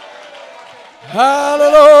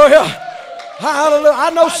 Hallelujah. Hallelujah. I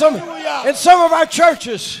know in some of our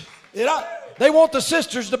churches, they want the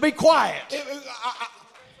sisters to be quiet.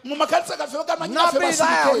 Not be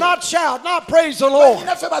loud, not shout, not praise the Lord.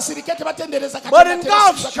 But in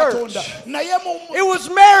God's church, it was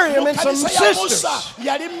Miriam and some sisters.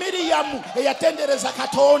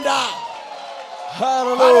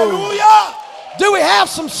 Hallelujah. Do we have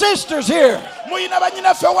some sisters here?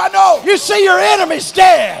 You see your enemy's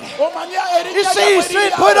dead. You see he's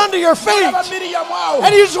been put under your feet.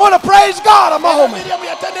 And you just want to praise God a moment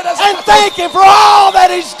and thank Him for all that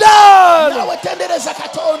He's done.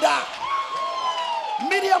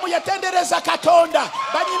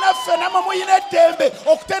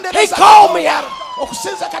 He called me out.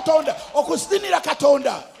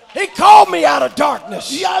 He called me out of darkness.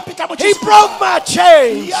 He broke my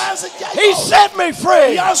chains. He set me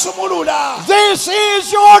free. This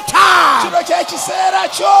is your time.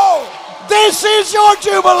 This is your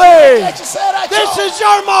jubilee. This is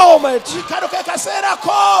your moment.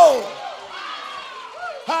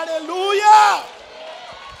 Hallelujah.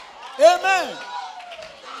 Amen.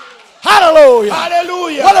 Hallelujah.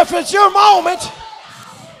 Hallelujah. Well, if it's your moment,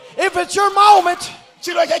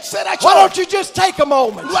 why don't you just take a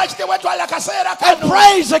moment and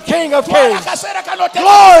praise the King of Kings,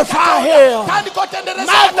 glorify Him,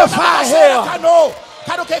 magnify Him,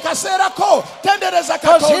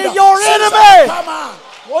 because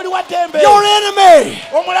your enemy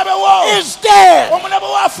is dead.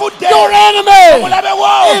 Your enemy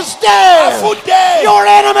is dead. Your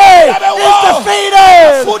enemy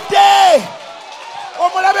is defeated.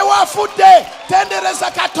 Omulabe wafudde,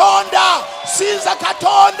 tendereza Katonda, sinza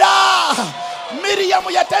Katonda.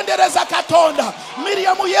 Miriyamu yatendereza Katonda,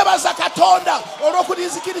 Miriyamu yebaza Katonda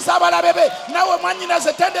olw'okulizikiriza abalabe be. Nawe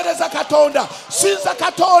mwannyinaze tendereza Katonda, sinza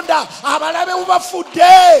Katonda. Abalabe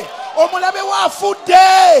bafudde, omulabe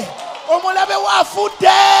wafudde, omulabe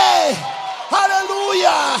wafudde.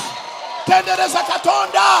 Hallelujah. Tendereza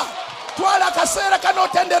Katonda, twala akaseera kano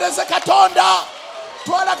tendereze Katonda.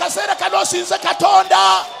 Twala kaseera kano sinze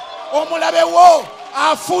Katonda. Omulabe wo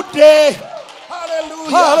afudde. Hallelujah.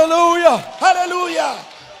 Hallelujah. Hallelujah.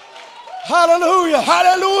 Hallelujah.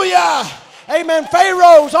 Hallelujah. Amen.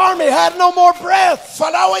 Pharaoh's army had no more breath.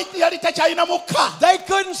 They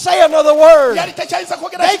couldn't say another word.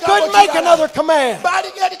 They couldn't make another command. But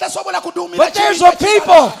there's a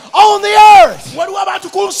people on the earth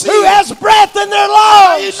who has breath in their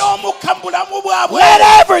lungs. Let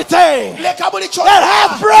everything that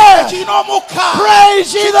hath breath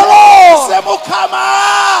praise ye the Lord.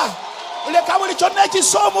 Leka buli kyonna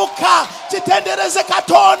ekisomuka kitendereze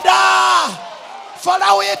Katonda.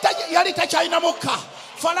 Falawo yali takyalina mukka.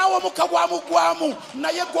 Falawo omukka gwamugwamu,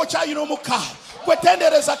 naye gwe okyalina omukka. Gwe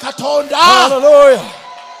tendereza Katonda. Hallelujah.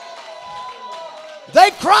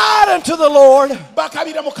 They cried unto the Lord in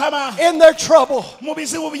their trouble, and He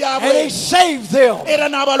saved them.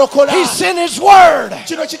 He sent His word,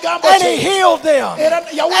 and He healed them,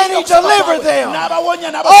 and He delivered them.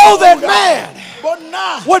 Oh, that man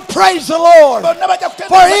would praise the Lord, for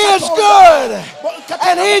He is good,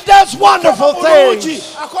 and He does wonderful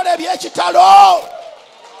things.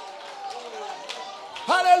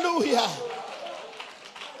 Hallelujah.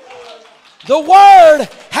 The word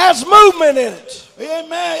has movement in it.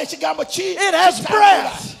 Amen. It has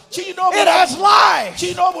breath. It has life.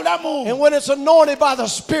 And when it's anointed by the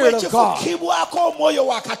Spirit of God.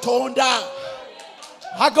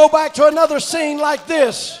 I go back to another scene like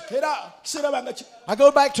this. I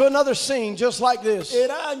go back to another scene just like this. They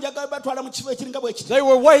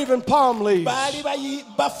were waving palm leaves,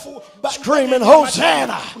 screaming,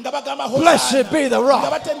 Hosanna! Blessed be the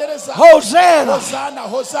rock! Hosanna!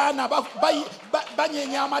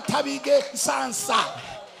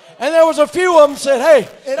 And there was a few of them said, hey,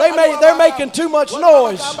 they're making too much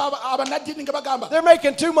noise. They're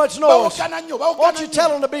making too much noise. Why don't you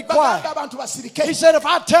tell them to be quiet? He said, if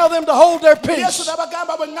I tell them to hold their peace,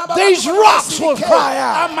 these rocks will cry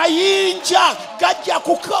out.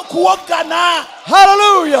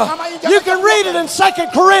 Hallelujah. You can read it in 2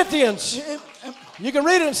 Corinthians. You can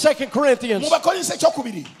read it in 2 Corinthians.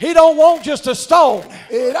 He don't want just a stone.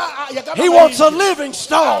 He wants a living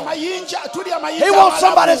stone. He wants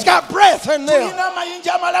somebody that's got breath in them,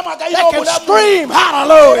 that can scream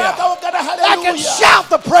hallelujah, that can shout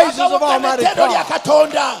the praises of Almighty God.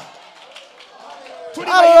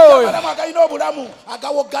 Hallelujah.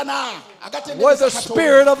 Where the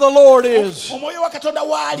Spirit of the Lord is,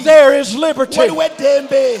 there is liberty.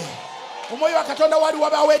 I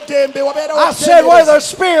said, where the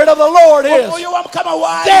Spirit of the Lord is,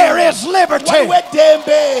 there is liberty.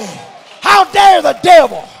 How dare the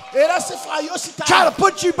devil try to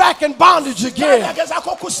put you back in bondage again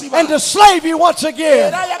and to slave you once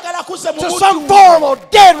again to some form of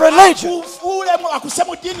dead religion.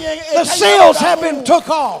 The seals have been took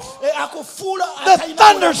off. The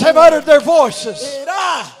thunders have uttered their voices.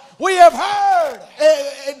 We have heard.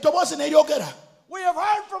 We have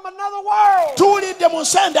heard from another world.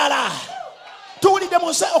 tuwulidde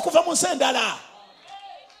okuva mu nsi endala.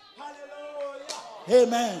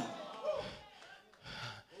 Amen.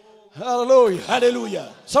 Hallelujah.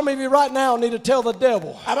 Hallelujah. Some of you right now need to tell the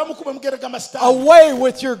devil, Abamu mugere gamba Sitaani, away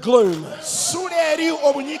with your gloom. sula eri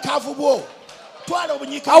obunyiikaavu bwo. Twala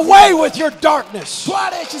obunyiikaavu. Away with your darkness.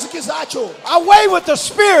 Twala ekizikiza kyo. Away with the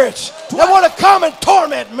spirits that want to come and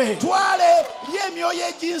torment me. Twala eri emyoyo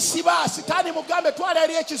eginsiba. Sitaani mugambe twala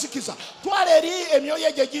eri ekizikiza. Twala eri emyoyo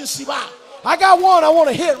egyo eginsiba. I got one I want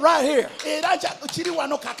to hit right here. Era kiri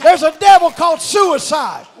wano kakati. There's a devil called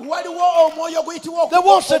suicide Waliwo omwoyo guyitibwa that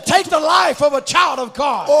wants to take the life of a child of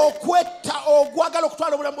God. okwetta ogwagala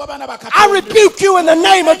okutwala obulamu bw'abaana ba Katonda. I rebuke you in the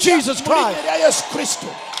name of Jesus Mu Christ. linnya lya Yesu Kristo.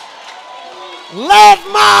 Let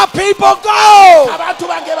my people go. Abantu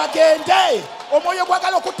bange bagende. Omwoyo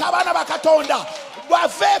gwagala okutta abaana ba Katonda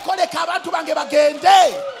gwaveeko, leka abantu bange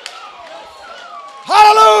bagende.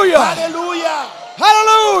 Hallelujah. Hallelujah.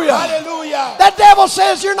 Hallelujah. Hallelujah. That devil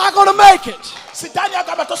says you're not going to make it. Sitaani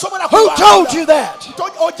agamba tosobola Who kuwangula. told you that?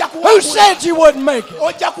 Ojja Who kuwangula. said you wouldn't make it?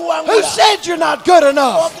 Ojja Who kuwangula. said you're not good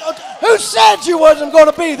enough? Who said you wasn't going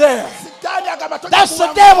to be there? Sitaani agamba tojja That's the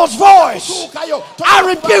kuwangula. devil's voice. Tuukayo. I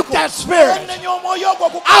rebuke that spirit. Ennenya omwoyo ogwo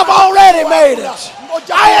okukuwangula. I've already made it.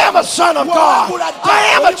 Ojja I am a son of God. kuwangula. I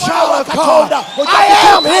am a Oli mwana child wa of God. Katonda. Ojja I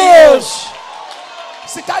am kutuukayo. his.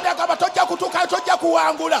 Sitaani agamba tojja kutuukayo, tojja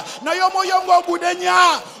kuwangula. Naye omwoyo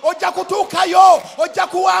ng'ogunenya ojja kutuukayo, ojja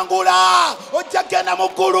kuwangula, ojja kugenda mu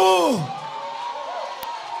ggulu.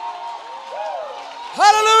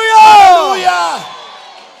 Hallelujah. Hallelujah.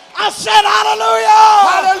 I said hallelujah.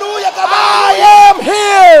 Hallelujah. I am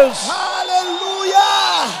his.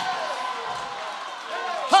 Hallelujah.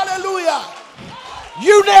 Hallelujah.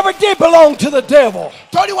 You never did belong to the devil.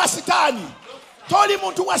 Toli wa Sitaani. Toli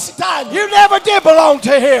muntu wa Sitaani. You never did belong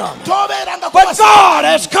to him. Tobeeranga ku But Sitaani. God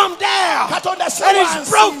has come down Katonda se and he's wansi.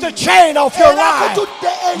 broke the chain off your Era life.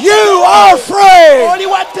 akutudde enjala You yo. are free. Oli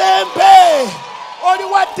wa ddembe. Oli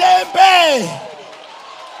wa ddembe.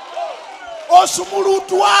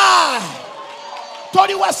 Osumuluddwa.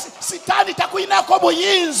 Toli wa Sitaani takuyinako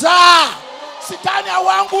buyinza. Sitaani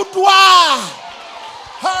awanguddwa.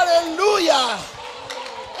 Hallelujah.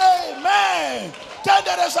 Amen.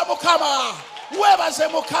 Tendereza Mukama. Webaze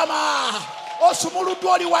Mukama.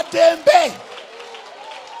 Osumuluddwa, oli wa ddembe.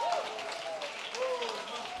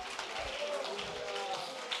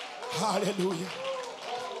 Hallelujah.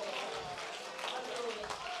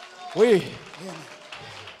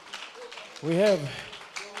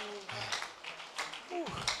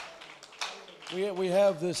 We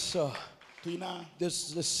have this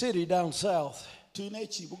this city down south Tuyina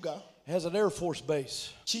ekibuga has an Air Force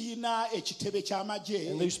base. kiyina ekitebe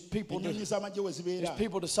ky'amagye. And these people ennyonyi z'amagye we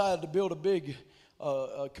zibeera. decided to build a big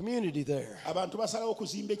community there. Abantu basalawo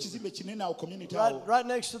okuzimba ekizimbe kinene awo community Right, awo. right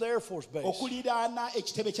next to the Air Force base. Okuliraana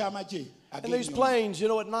ekitebe ky'amagye. And these planes,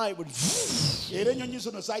 at night would Era ennyonyi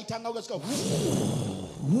zino zaayitanga gasika.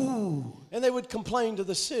 and they would complain to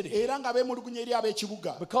the city Era nga beemulugunya eri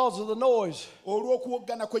ab'ekibuga. because of the noise.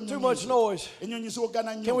 Olw'okuwoggana Too much kw'ennyonyi. noise. Ennyonyi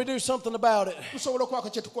ziwoggana Can we nnyo. do something about it? Tusobola okubaako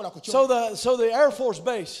kye tukola ku kyo. So the Air Force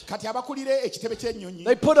base, Kati abakulira ekitebe ky'ennyonyi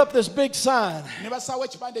they put up this big sign. ne basaawo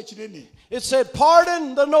ekipande ekinene. It said,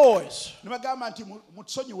 "Pardon the noise. Ne bagamba nti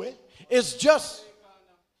mutusonyiwe. It's just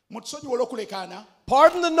Mutusonyiwe olw'okulekaana.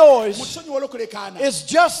 pardon the noise. Mutusonyiwe olw'okulekaana. It's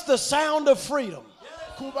just the sound of freedom."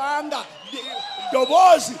 Kubanga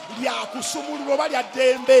ddoboozi lya kusumulula oba lya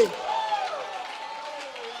ddembe.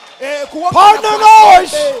 Pardon the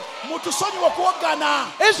noise. Mutusonyiwe okuwoggana.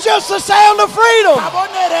 It's just the sound of freedom.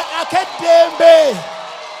 Kabonere ak'eddembe.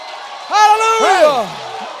 Hallelujah.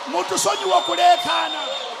 Mutusonyiwe okuleekaana.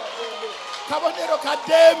 Kabonero ka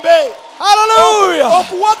ddembe. Hallelujah.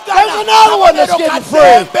 Okuwoggana. There's another one that's getting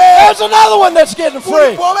free. There's another one that's getting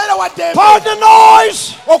free. Bw'obeera wa ddembe. Pardon the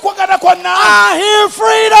noise. Okuwoggana kwonna. I hear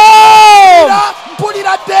freedom.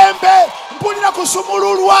 Mpulira ddembe. Mpulira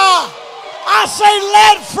kusumululwa. I say,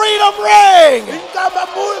 let freedom ring. Ngamba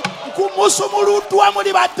musumuluddwa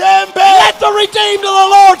muli baddembe. Let the redeemed of the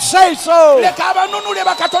Lord say so. Leka abanunule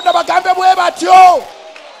bakatonda bagambe bwe batyo.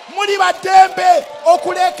 Muli baddembe.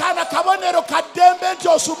 Okuleekaana kabonero ka ddembe nti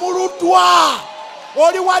osumuluddwa.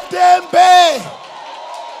 Oli wa ddembe.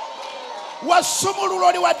 Wasumulula,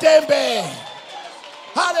 oli wa ddembe.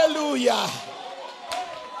 Hallelujah.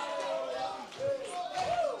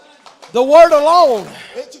 The word alone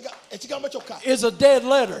Ekigambo kyokka. is a dead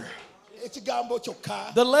letter. Ekigambo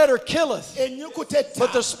kyokka. The letter killeth, Ennyukuta etta.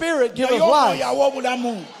 but the spirit Naye giveth omwoyo life. awa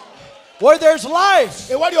obulamu. Where there's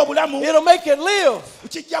life, it'll make it live.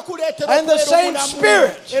 And the same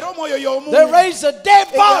Spirit that raised a dead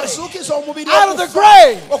body out of the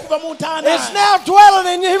grave is now dwelling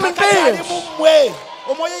in human beings.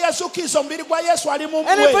 And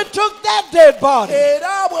if it took that dead body and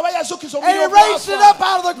it raised it up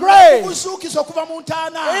out of the grave, it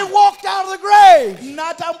walked out of the grave,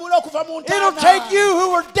 it'll take you who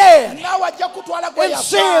were dead in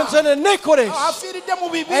sins and iniquities,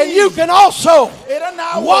 and you can also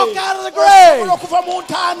walk out of the grave.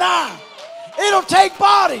 It'll take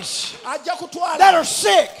bodies that are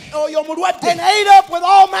sick and ate up with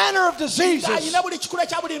all manner of diseases, and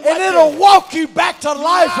it'll walk you back to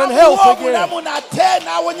life and health again.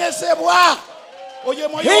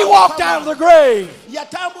 He walked out of the grave.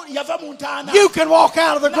 You can walk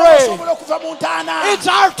out of the grave. It's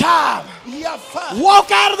our time.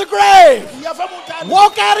 Walk out of the grave.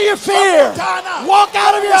 Walk out of your fear. Walk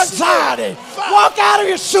out of your anxiety. Walk out of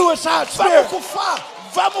your suicide spirit.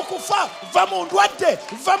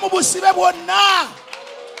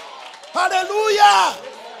 Hallelujah.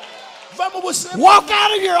 Walk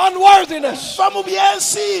out of your unworthiness.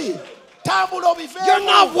 You're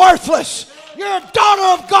not worthless. You're a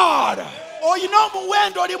daughter of God.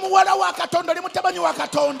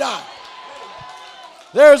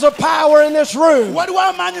 There's a power in this room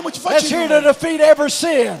that's here to defeat every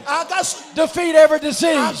sin, defeat every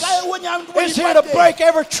disease. It's here to break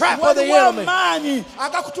every trap of the enemy.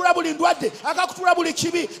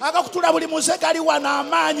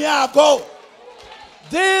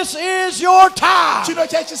 This is your time.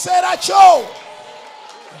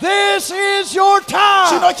 This is your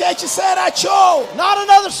time. Not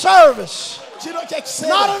another service.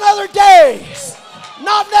 Not another day.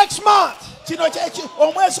 Not next month.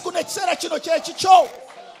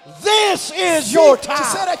 This is your time.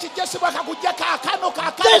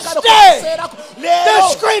 This day, the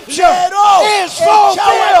scripture is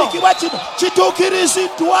fulfilled.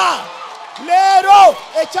 Lero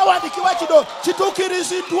ekyawandikibwa kino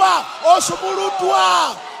kituukiriziddwa.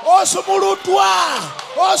 Osumuluddwa.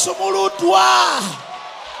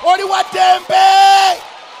 Oli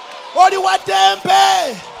wa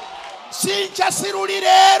ddembe. Sincha siruli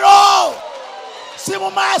leero. Si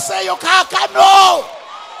mu maaso eyo kaakano.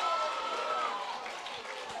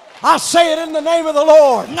 I say it in the name of the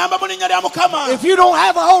Lord. If you don't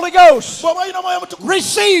have the Holy Ghost,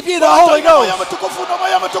 receive ye the Holy Ghost.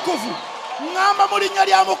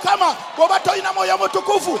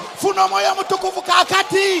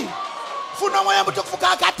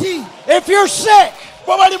 If you're sick,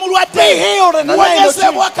 be healed in the name of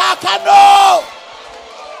Jesus.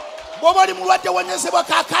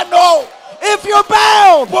 If you're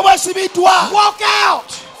bound, walk out.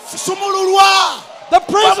 The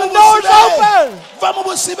prison door's open.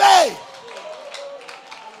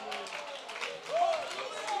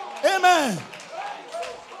 Amen.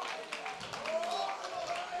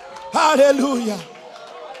 Hallelujah.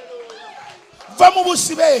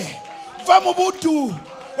 Vamubutu.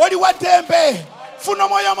 Oli wa ddembe. Funa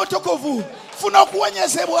omwoyo omutukuvu. Funa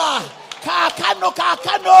okuwonyezebwa.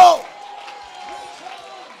 Kaakano.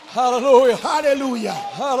 Hallelujah. Hallelujah.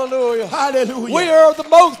 Hallelujah. Hallelujah. We are the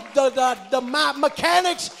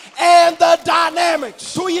mechanics and the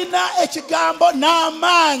dynamics.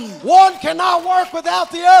 One cannot work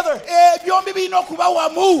without the other.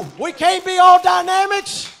 We can't be all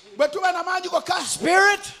dynamics,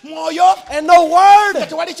 spirit, and no word.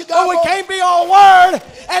 But we can't be all word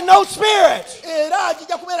and no spirit.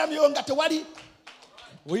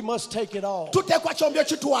 We must take it all. There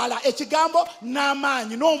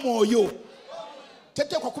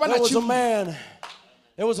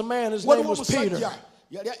was a man, his name was Peter.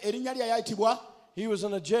 He was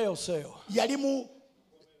in a jail cell.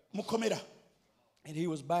 And he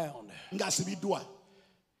was bound.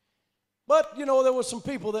 But, you know, there were some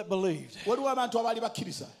people that believed.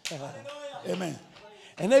 Amen.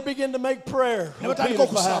 And they began to make prayer.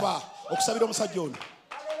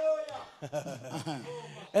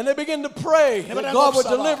 And they began to pray that God would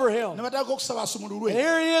deliver him. And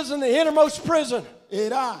here he is in the innermost prison,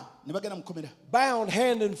 bound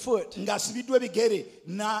hand and foot,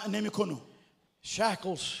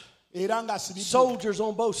 shackles, soldiers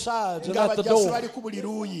on both sides and at the door.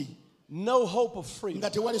 No hope of freedom.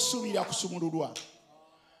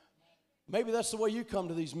 Maybe that's the way you come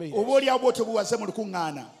to these meetings.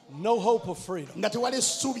 No hope of freedom.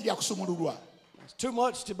 It's too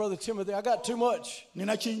much to Brother Timothy. I got too much.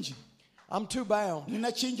 I'm too bound.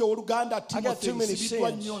 I got too many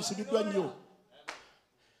sins.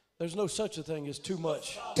 There's no such a thing as too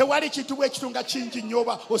much.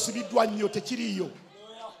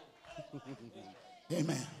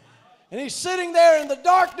 Amen. And he's sitting there in the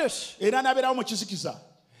darkness. Era n'abeerawo mu kizikiza.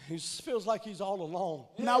 He feels like he's all alone.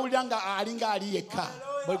 N'awulira nga alinga ali yekka.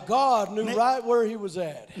 But God knew right where he was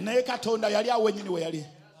at. Naye Katonda yali awo wennyini we yali.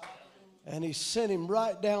 And he sent him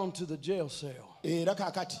right down to the jail cell. Era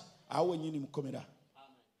kaakati awo wennyini mu kkomera.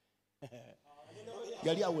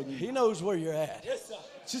 Yali awo wennyini. He knows where you're at.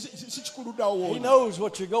 Si kikuluddawo wooli. He knows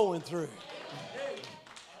what you're going through.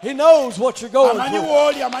 He knows what you're going Amanyi through.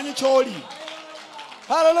 wooli, amanyi ky'oli.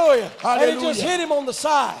 Hallelujah. Hallelujah. And he just hit him on the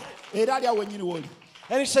side. Era ali awo wennyini wooli.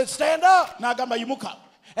 And he said, stand up. N'agamba yimuka.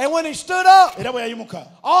 And when he stood up, Era bwe yayimuka.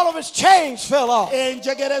 all of his chains fell off.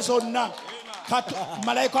 Enjegere zonna.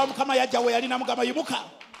 Malayika wa Mukama yajja we yali n'amugamba yimuka.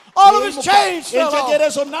 All of his chains fell off.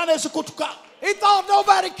 Enjegere zonna n'ezikutuka. He thought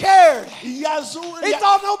nobody cared. He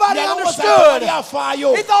thought nobody understood.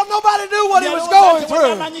 He thought nobody knew what he was going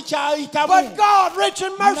through. But God, rich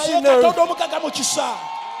in mercy, knew.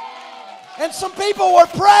 And some people were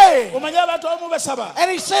praying.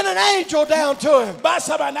 And he sent an angel down to him.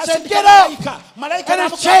 Said, get up.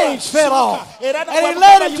 And his chains fell off. And he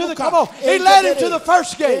led him to the, he led him to the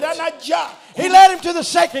first gate. He led him to the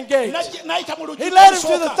second gate. He led him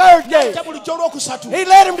to the third gate. He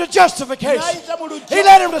led him to justification. He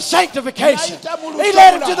led him to sanctification. He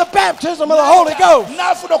led him to the baptism of the Holy Ghost.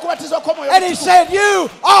 And he said, you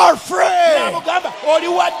are free.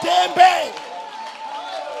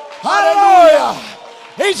 Hallelujah.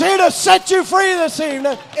 He's here to set you free this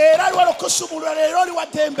evening.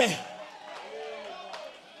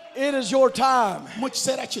 It is your time.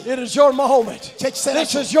 It is your moment.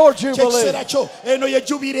 This is your jubilee.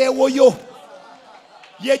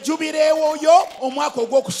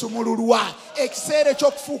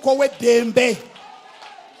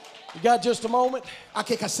 You got just a moment?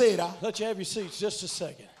 Let you have your seats just a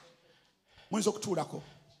second.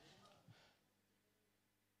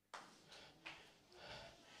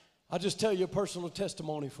 I'll just tell you a personal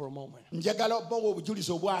testimony for a moment. I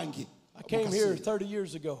came here 30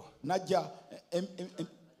 years ago.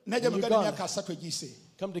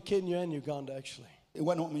 Come to Kenya and Uganda, actually. I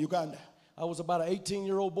was about an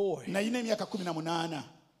 18-year-old boy. And,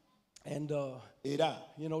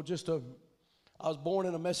 you know, I was born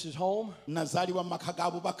in a message home. My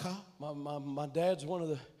dad's one of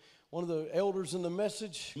the elders in the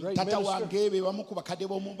message, great minister.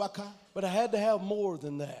 But I had to have more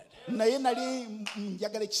than that.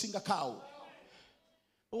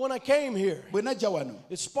 But when I came here,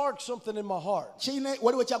 it sparked something in my heart.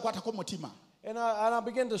 And I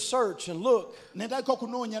began to search and look. I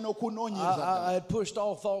had pushed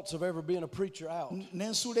all thoughts of ever being a preacher out. I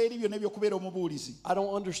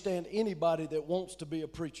don't understand anybody that wants to be a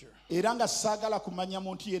preacher. I'm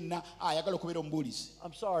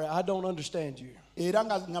sorry, I don't understand you. It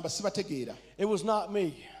was not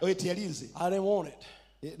me. I didn't want it.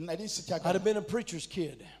 I'd have been a preacher's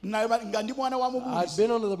kid. I'd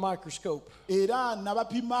been under the microscope. And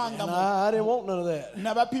I didn't want none of that.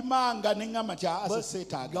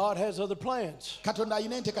 But God has other plans.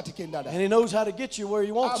 And He knows how to get you where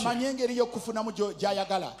He wants you.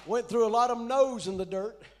 Went through a lot of no's in the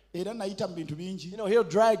dirt. You know, He'll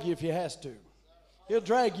drag you if He has to. He'll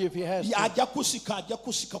drag you if He has to.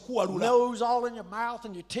 Nose all in your mouth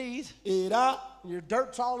and your teeth. Your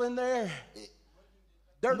dirt's all in there.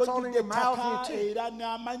 Dirt's all in your mouth and your teeth.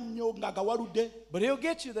 But He'll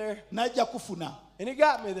get you there. And He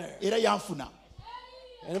got me there.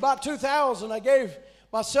 In about 2000, I gave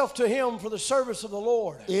myself to Him for the service of the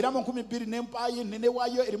Lord. Been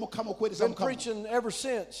preaching ever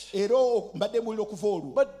since. But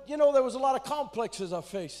you know, there was a lot of complexes I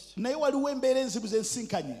faced. A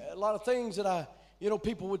lot of things that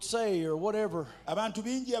people would say or whatever. You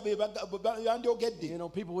know,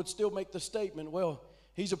 people would still make the statement, well,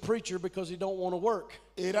 he's a preacher because he don't want to work.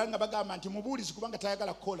 I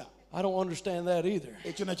don't understand that either.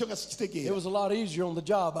 It was a lot easier on the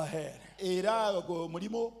job I had.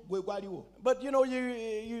 But you know,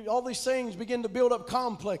 you all these things begin to build up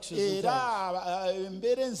complexes and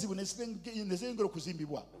things.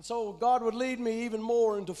 So God would lead me even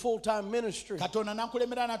more into full-time ministry. I've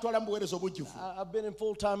been in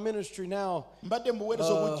full-time ministry now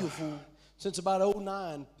since about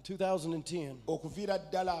 2010.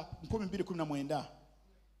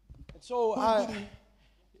 And so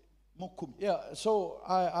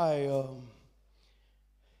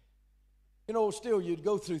you know, still you'd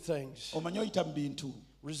go through things.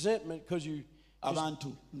 Resentment because you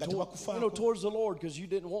know, towards the Lord because you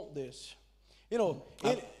didn't want this. You know,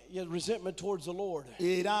 resentment towards the Lord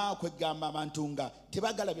because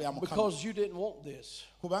you didn't want this.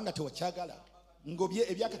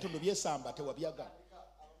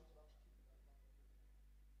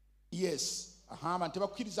 Yes. Abantu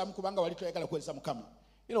tebakkirizamu kubanga wali toyagala kuweereza Mukama.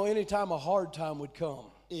 You know, anytime a hard time would come,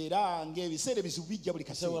 Era ng'ebiseera ebizibu bijja buli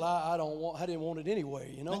I said, well, kaseera. I didn't want it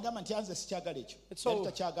anyway, you know. Nagamba nti anze sikyagala ekyo. And so, Yali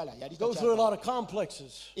takyagala, yali go through a lot takyagala. of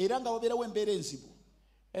complexes. Era nga wabeerawo embeera enzibu.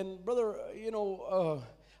 And brother, you know,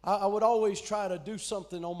 I would always try to do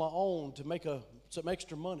something on my own to make some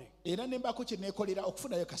extra money. Era ne mbaako kye neekolera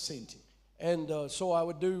okufunayo kasente. And so I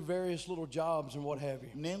would do various little jobs and what have you.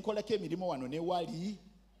 Ne nkolako emirimu wano ne wali.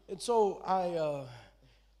 And so I,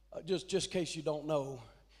 just in case you don't know,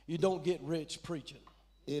 you don't get rich preaching.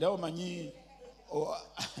 Era omanyi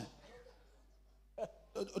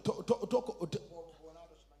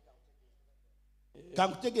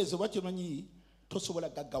kankutegeeze oba kyomanyi tosobola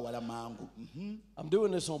gaggawala mangu. I'm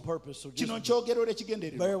doing this on purpose, so Kino just nkyogera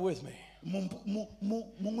olw'ekigendererwa. bear with me.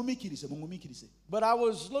 Muŋŋumikirize. But I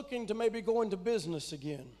was looking to maybe go into business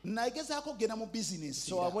again. Nagezaako okugenda mu bizinesi.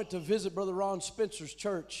 So I went to visit Brother Ron Spencer's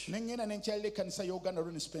church. Ne ŋŋenda ne nkyalira ekkanisa y'Oganda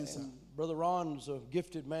Ron Spencer. Brother Ron was a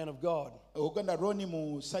gifted man of God. Oganda Roni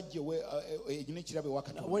musajja n'ekirabo ewa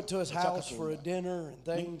I went to his house for a dinner and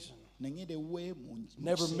things. Nengenda ewe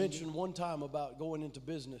Never mentioned one time about going into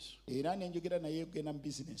business. Era ne njogera naye okugenda mu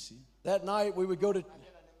bizinesi. That night we would go to...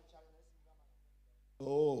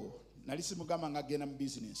 Nali simugamba nga agenda mu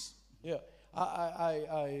bizinesi. Yeah,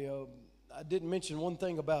 I didn't mention one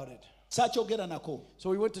thing about it. Saakyogera nako. So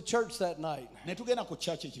we went to church that night. Ne tugenda ku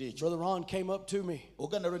church ekiro ekyo. Brother Ron came up to me.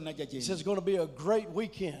 Oganda Roni najja gye He ndi. says it's going to be a great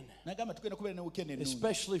weekend, Nagamba tugenda kubeera ne weekend ennungi.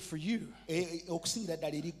 especially for you. Okusingira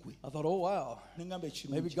ddala eri ggwe. I thought, oh wow, Ne ngamba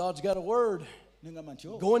maybe ekirungi. God's got a word. Ne ngamba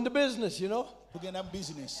nti Go into business, you know. tugenda mu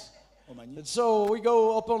bizinesi. Omanyi. And so we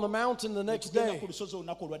go up on the mountain the next Tugenda day, ku lusozi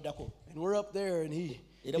olunaku olwaddako. and we're up there, and he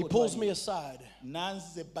pulls me aside.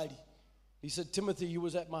 Nanziza ebbali. He said, Timothy, you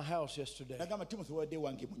was at my house yesterday. Nagamba Timothy wadde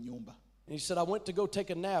wange mu nnyumba. And he said, I went to go take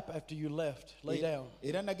a nap after you left. Lay down.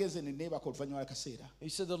 Era nagenze ne neebaka oluvannyuma lw'akaseera. He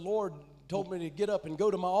said, the Lord told me to get up and go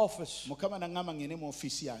to my office. Mukama n'aŋŋamba ŋŋende mu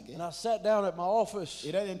ofiisi yange. And I sat down at my office,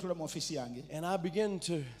 Era ne ntuula mu ofiisi yange. and I began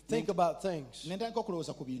to think about things. Ne ntandika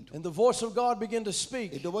okulowooza ku bintu. And the voice of God began to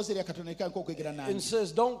speak Eddoboozi erya Katonda ne litandika okwogera and nange.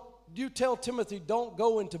 says, you tell Timothy, don't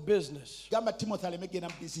go into business. Gamba Timothy aleme genda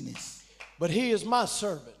mu bizinesi. But he is my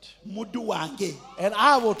servant, Muddu wange. and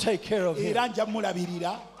I will take care of him. Era nja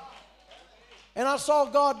mulabirira. And I saw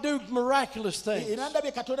God do miraculous things. Era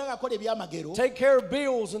ndabye Katonda ng'akola ebyamagero. Take care of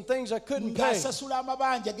bills and things I couldn't pay. Ng'asasula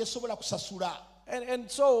amabanja gesobola kusasula. And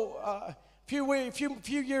so a few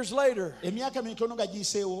years later, Emyaka mitono nga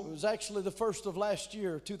giyiseewo. it was actually the first of last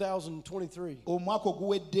year, 2023. Omwaka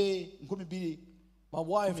oguwedde 2023. My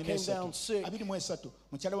wife came down sick, 23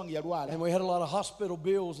 mukyala wange yalwala. and we had a lot of hospital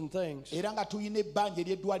bills and things. Era nga tulina ebbanja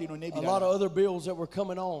ery'eddwaliro A lot of n'ebirala. other bills that were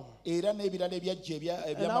coming on. Era n'ebirala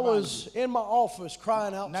ebyajja And I was in my office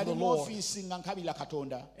crying out to nali the mu Lord. ofiisi nga nkabira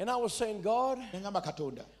Katonda. And I was saying, God, Ne ngamba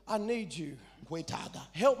Katonda, I need you. nkwetaaga.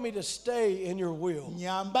 Help me to stay in your will.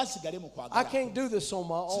 Nyamba nsigale mu kwagala. I can't do this on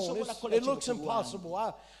my own. It looks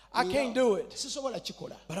impossible. I can't do it. Sisobola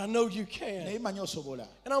kikola. But I know you can. Naye manyi osobola.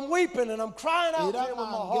 And I'm weeping and I'm crying out to Era him with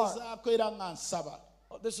my nga heart. ngezaako era nga nsaba.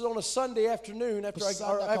 This is on a Sunday afternoon after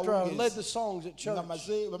I led the songs at church. Nga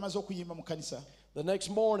bamaze okuyimba mu kanisa. The next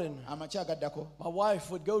morning, Amakya agaddako. my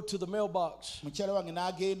wife would go to the mailbox, Mukyala wange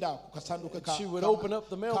n'agenda ku kasanduuke She would open up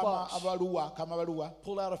the mailbox. kama abaluwa.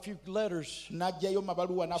 pull out a few letters. N'aggyayo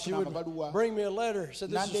mabaluwa She n'afuna would amabaluwa. bring me a letter. Said,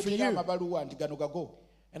 this is for N'andeetera you. amabaluwa nti gano gago.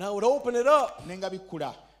 And I would open it up. Ne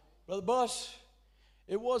ngabikkula. Brother Buss,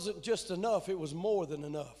 it wasn't just enough. It was more than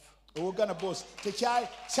enough. Ogana boss.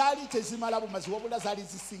 Kyali tezimala bumazi wabula zaali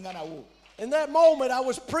zisinga nawo. In that moment, I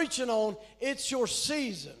was preaching on, it's your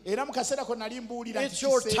season. Era mu kaseera ko nali mbuulira It's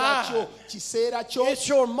your time. kiseera kyo. It's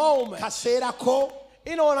your moment. Kaseera ko.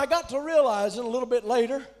 You know, and I got to realizing a little bit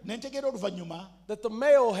later Ne ntegeera oluvannyuma that the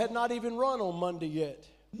mail had not even run on Monday yet.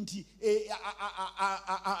 nti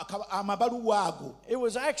amabaluwa ago It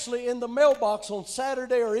was actually in the mailbox on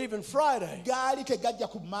Saturday or even Friday. gaali tegajja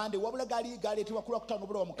ku Monday wabula gaali gaaleetebwa ku Lwakutaano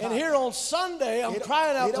obula wa And mukaaga. here on Sunday, I'm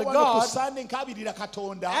crying out Era to wano ku God, Sunday nkabirira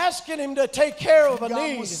Katonda asking Him to take care of a nga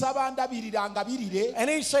need. musaba ndabirira ngabirire And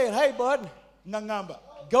He's saying, hey, bud, nga ngamba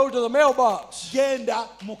go to the mailbox. genda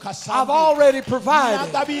mu kasambi. I've already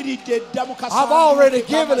provided. Nagabiridde dda mu kasambi. I've already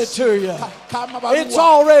given it to you. Kamabaluwa. It's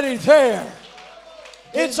already there.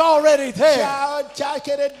 It's already there.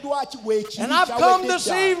 Kyakereddwa kigweki. And I've come this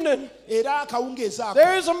evening. Era akawungeezi ako.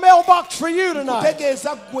 There is a mailbox for you tonight.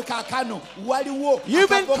 Kutegeeza ggwe kaakano waliwo. You've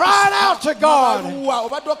been akabox crying out to God. amabaluwa.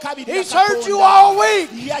 Obadde okabirira He's heard you Katonda. all week.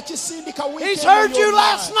 Yakisindika weekend He's heard you yonna.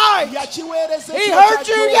 last night. Yakiweereza He ekiro heard kya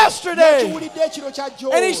you Joe. yesterday. Yakiwulidde ekiro kya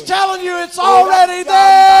Joe. And He's telling you it's Era already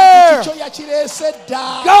agamba nti there. kikyo yakireese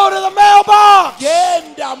dda. Go to the mailbox.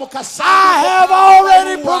 Genda mu I have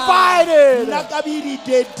already provided.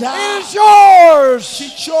 It is yours.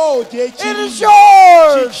 It is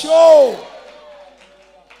yours.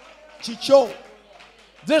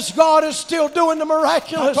 This God is still doing the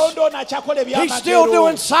miraculous. He's still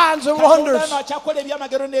doing signs and wonders.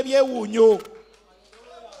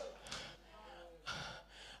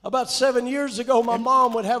 About 7 years ago, my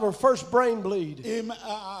mom would have her first brain bleed.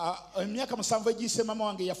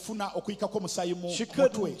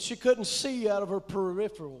 She couldn't see out of her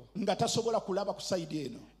peripheral.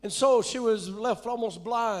 And so she was left almost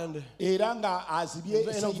blind in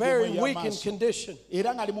a very weakened condition.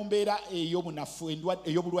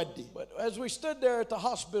 But as we stood there at the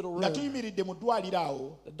hospital room,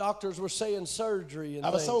 the doctors were saying surgery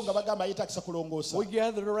and things. We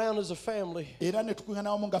gathered around as a family,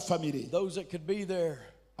 those that could be there.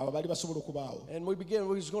 And we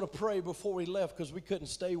was going to pray before we left because we couldn't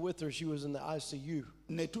stay with her. She was in the ICU.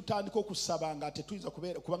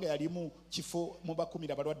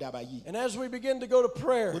 And as we began to go to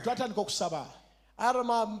prayer, out of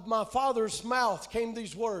my father's mouth came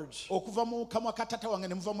these words. She'll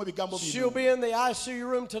be in the ICU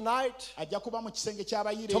room tonight.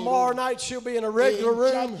 Tomorrow night she'll be in a regular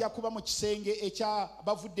room.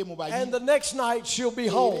 And the next night she'll be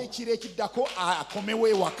home.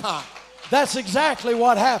 That's exactly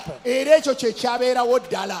what happened.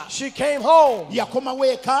 She came home.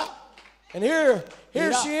 And here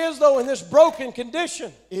she is, though, in this broken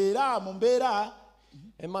condition.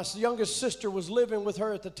 And my youngest sister was living with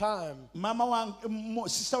her at the time.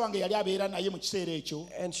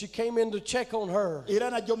 And she came in to check on her.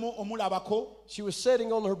 She was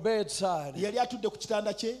sitting on her bedside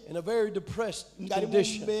in a very depressed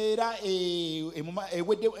condition.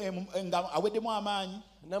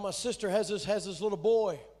 Now my sister has this little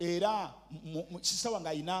boy. His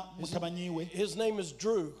name is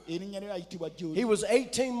Drew. He was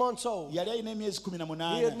 18 months old. He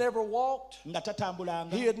had never walked.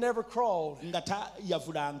 He had never crawled.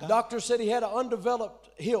 Doctor said he had an undeveloped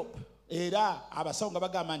hip.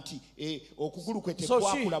 So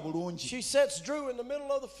she sets Drew in the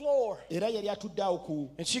middle of the floor.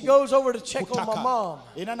 And she goes over to check on my mom.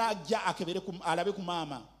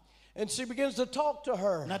 And she begins to talk to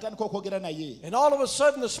her. And all of a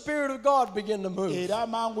sudden the Spirit of God began to move. And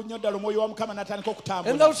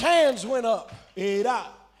those hands went up.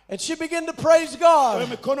 And she began to praise God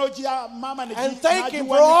and thank Him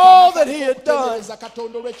for all that He had done.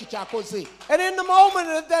 And in the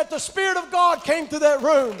moment that the Spirit of God came to that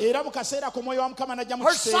room,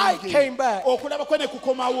 her sight came back.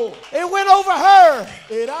 It went over her.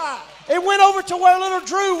 It went over to where little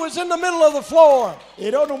Drew was in the middle of the floor.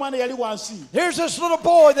 Here's this little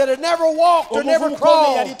boy that had never walked or never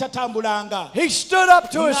crawled. He stood up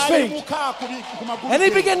to his feet and he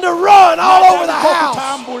began to run all over the house.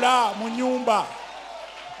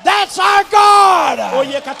 That's our God.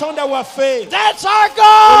 That's our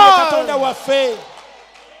God.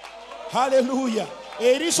 Hallelujah.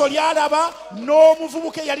 Eriso lyalaba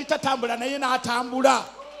n'omuvubuka yali tatambula naye n'atambula.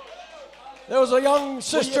 There was a young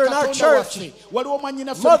sister in our church,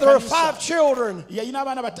 mother of 5 children,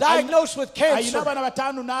 diagnosed with cancer in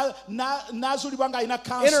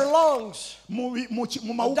her lungs.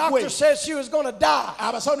 The doctor said she was going to die.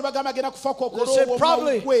 They said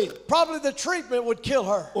probably the treatment would kill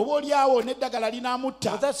her.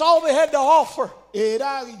 But that's all they had to offer.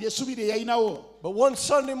 But one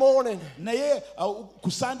Sunday morning, she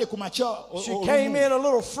came in, a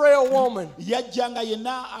little frail woman,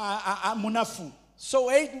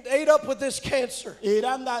 so ate up with this cancer.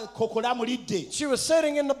 She was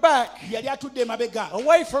sitting in the back,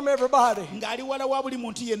 away from everybody.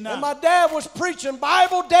 And my dad was preaching,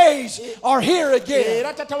 Bible days are here again.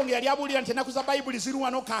 And at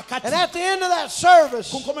the end of that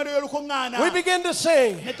service, we began to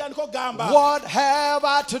sing, what have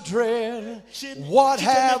I to dread? What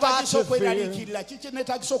have I to fear?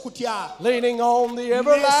 Leaning on the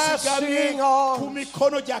everlasting arms.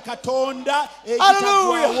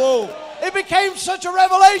 Hallelujah. It became such a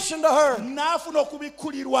revelation to her. I'm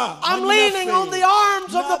leaning on the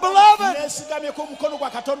arms of the beloved.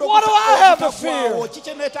 What do I have to fear?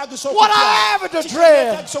 What I have to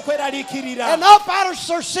dread? And up out of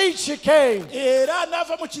her seat she came.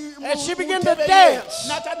 And she began to dance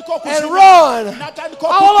and run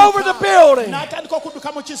all over the building.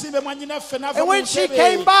 And when she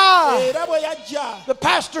came by, the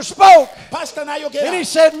pastor spoke. And he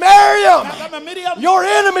said, Miriam, your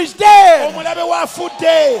enemy's dead.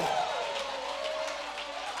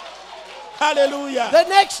 Hallelujah. The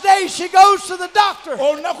next day she goes to the doctor.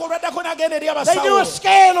 They do a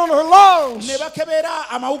scan on her lungs.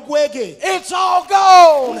 It's all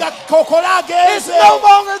gone. It's no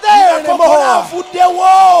longer there anymore.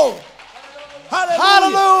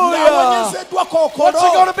 Hallelujah. What's it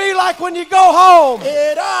going to be like when you go home?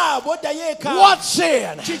 What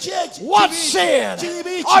sin? What sin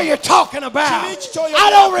are you talking about? I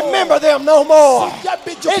don't remember them no more.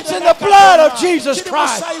 It's in the blood of Jesus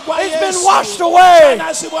Christ. It's been washed away.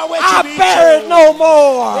 I bear it no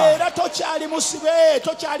more.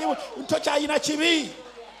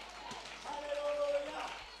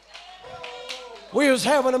 We was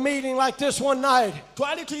having a meeting like this one night.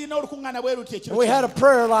 And we had a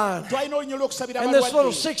prayer line. And this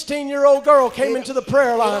little 16-year-old girl came into the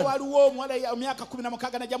prayer line.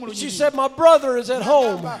 She said, my brother is at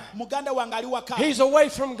home. He's away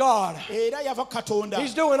from God.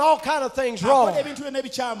 He's doing all kind of things wrong.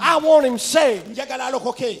 I want him saved.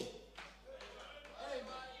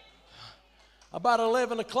 About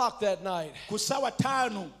 11 o'clock that night, this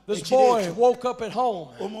boy woke up at home.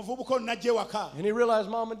 And he realized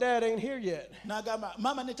Mom and Dad ain't here yet. And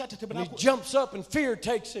he jumps up and fear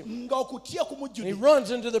takes him. And he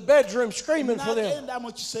runs into the bedroom screaming for them.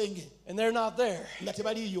 And they're not there. You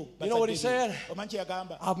know what he said?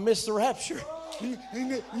 I've missed the rapture.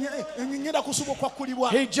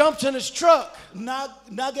 He jumps in his truck.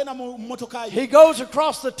 He goes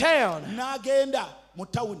across the town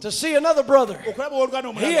to see another brother. He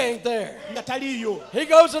ain't there. He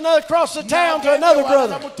goes across the town to another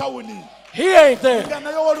brother. He ain't there. He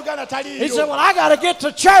said, well, I got to get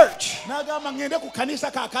to church. And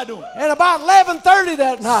about 11:30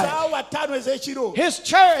 that night, his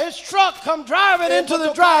truck come driving into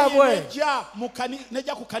the driveway.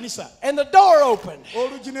 And the door opened.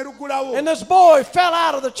 And this boy fell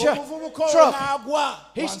out of the truck.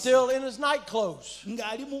 He's still in his night clothes.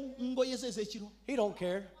 He don't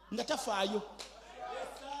care.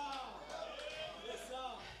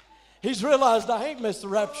 He's realized I ain't missed the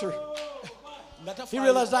rapture. He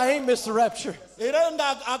realized I ain't missed the rapture.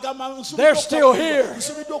 They're still here.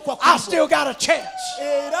 I still got a chance.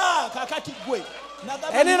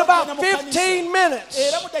 And in about 15 minutes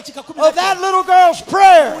of that little girl's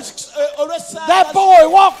prayer, that boy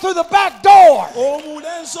walked through the back door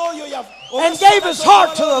and gave his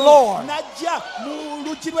heart to the Lord.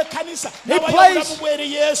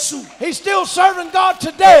 He's still serving God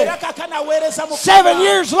today. 7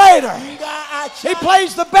 years later, he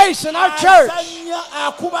plays the bass in our church.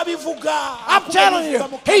 I'm telling you,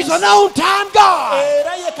 he's an on-time God.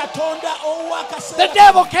 The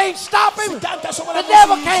devil can't stop him. The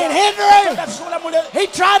devil can't hinder him. He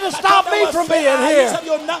tried to stop me from being here,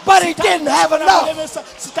 but he didn't have enough.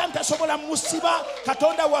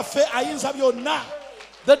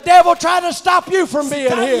 The devil tried to stop you from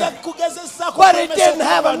being here, but he didn't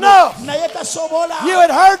have enough. You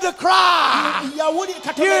had heard the cry.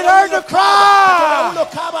 You had heard the cry.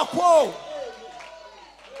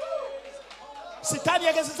 Sitaani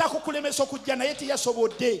yagezeza kukulemesa okujja naye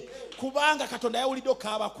teyasobodde kubanga Katonda yawulidde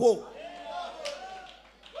okaaba kwo.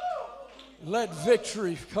 Let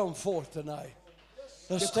victory come forth tonight.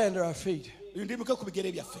 Let's stand to our feet. Ndimuke ku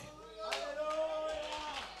bigere byaffe.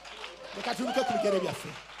 Leka tumuke ku bigere byaffe.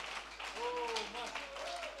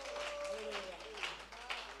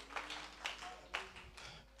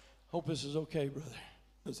 Hope this is okay, brother.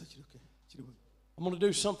 I'm going to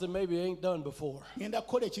do something maybe I ain't done before.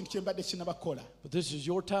 But this is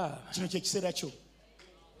your time.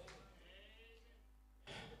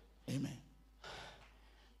 Amen.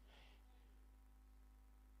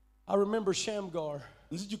 I remember Shamgar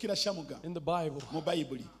in the Bible.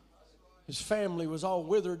 His family was all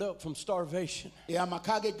withered up from starvation.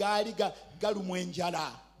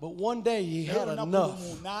 But one day he had enough.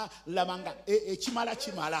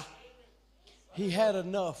 He had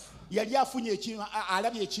enough. And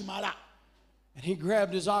he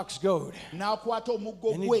grabbed his ox goad. And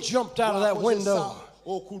he jumped out of that window.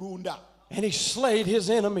 And he slayed his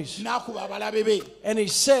enemies. And he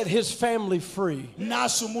set his family free.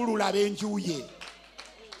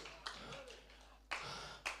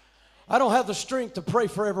 I don't have the strength to pray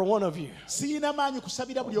for every one of you.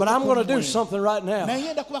 But I'm going to do something right now.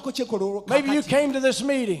 Maybe you came to this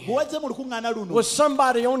meeting with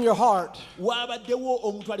somebody on your heart.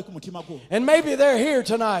 And maybe they're here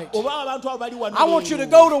tonight. I want you to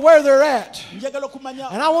go to where they're at.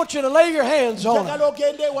 And I want you to lay your hands on them.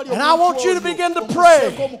 And I want you to begin to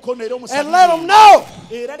pray. And let them know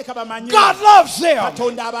God loves them.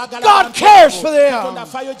 God cares for them.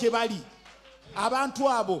 Hey,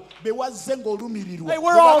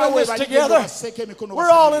 we're all in this together. We're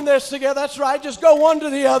all in this together. That's right. Just go one to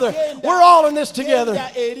the other. We're all in this together.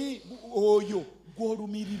 We're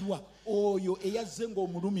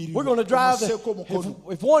going to drive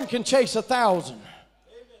if one can chase 1,000,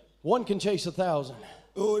 one can chase 1,000.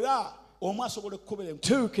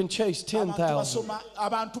 2 can chase 10,000.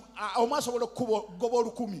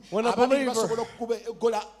 When a believer,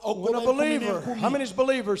 how many is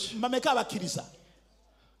believers?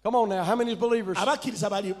 Come on now, how many is believers?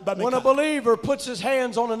 When a believer puts his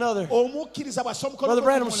hands on another, Brother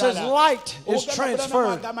Branham says light is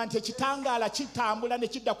transferred.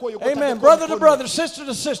 Amen. Brother to brother, sister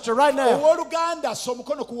to sister, right now.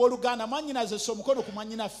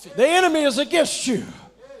 The enemy is against you.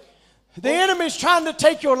 The enemy is trying to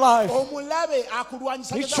take your life.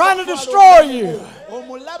 He's trying to destroy you.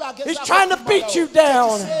 He's trying to beat you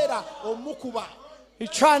down. He's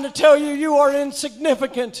trying to tell you you are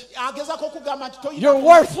insignificant. You're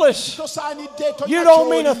worthless. You don't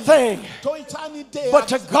mean a thing. But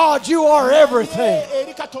to God, you are everything.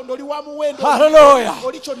 Hallelujah.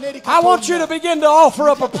 I want you to begin to offer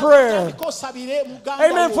up a prayer.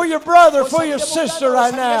 Amen. For your brother, for your sister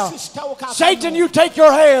right now. Satan, you take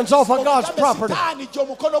your hands off of God's property.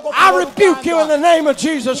 I rebuke you in the name of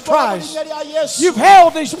Jesus Christ. You've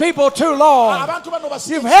held these people too long.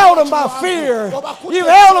 You've held them by fear. You've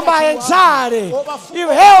held them by anxiety.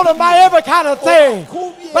 You've held them by every kind of thing.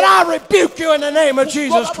 But I rebuke you in the name of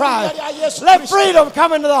Jesus Christ. Let freedom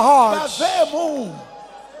come into the hearts.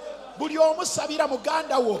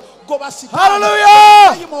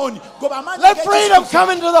 Hallelujah! Let freedom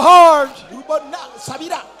come into the heart.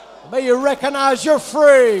 May you recognize you're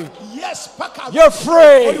free. You're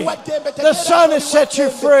free. The Son has set you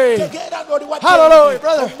free. Hallelujah,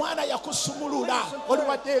 brother.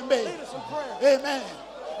 Amen.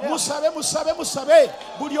 musabe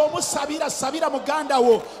buli omu sabira muganda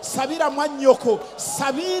wo, sabira mwannyoko,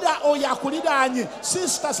 sabira oyo akuliraanye,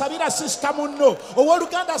 sister sabira sister munno,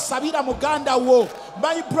 ow'oluganda sabira muganda wo.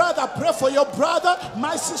 My brother, pray for your brother.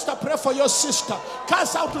 My sister, pray for your sister.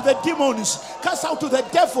 Cast out to the demons, cast out to the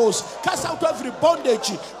devils, cast out to every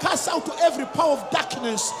bondage, cast out to every power of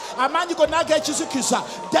darkness. Amanyi gonna gekizikiza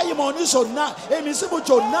demoni zonna, emizimu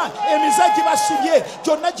gyonna, emize gibasibye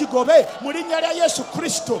gyonna gigobe mu linnya lya Yesu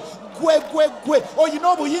Kristo. You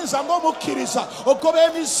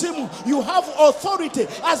have authority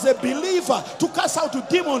as a believer to cast out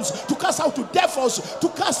demons, to cast out devils, to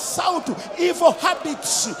cast out evil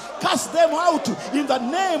habits. Cast them out in the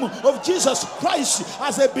name of Jesus Christ.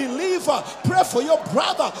 As a believer, pray for your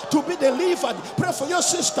brother to be delivered. Pray for your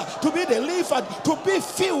sister to be delivered, to be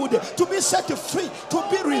filled, to be set free, to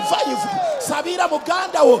be revived. Sabira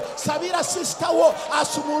muganda wo, sabira sister wo,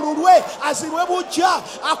 asumururwe, azirwe buja,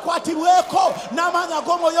 akwatiweko, namanya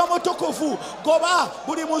gomo yomutukufu. Goba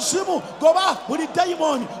buli muzimu, goba buli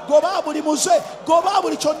daimon, goba buli muze, goba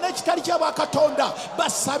buli kyonna ekitali kya Katonda.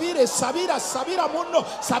 Basabire, sabira munno,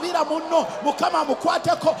 sabira munno. Mukama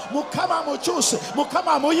mukwateko, mukama mukyuse,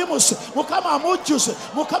 mukama muyimuse, mukama mujjuse,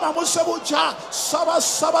 mukama musebuja. Saba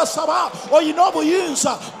oyina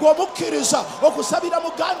obuyinza gw'omukkiriza okusabira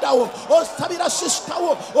muganda wo, osabira sister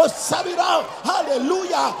wo, osabira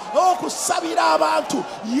haleluya, okusabira abantu.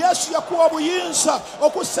 Yesu yakuwa obuyinza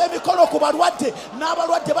okussa emikono ku balwadde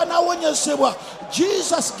n'abalwadde banawonyezebwa.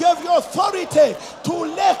 Jesus gave you authority to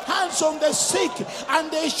lay hands on the sick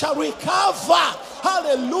and they shall recover.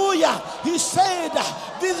 Hallelujah. He said,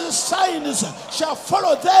 these signs shall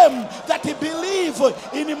follow them that believe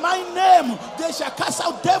in my name. They shall cast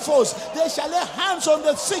out devils. They shall lay hands on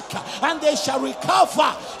the sick and they shall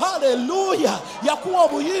recover. Hallelujah. Yakuwa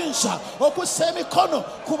obuyinza okussa emikono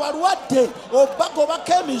ku balwadde,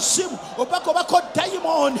 obagobako emizimu, obagobako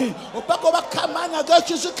dayimoni, obagobako amaanyi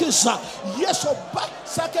ag'ekizikiza. Yesu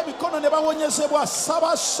saka emikono ne bawonyezebwa.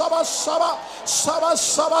 Saba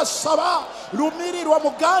lumirirwa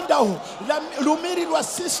muganda wo, lumirirwa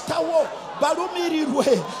sister wo,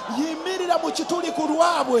 balumirirwe. Yimirira mu kituli ku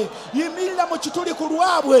lwabwe, yimirira mu kituli ku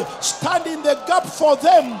lwabwe. Stand in the gap for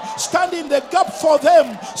them, stand in the gap for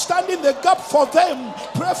them, stand in the gap for them.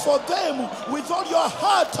 Pray for them with all your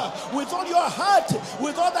heart, with all your heart,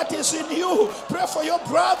 with all that is in you. Pray for your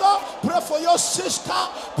brother, pray for your sister,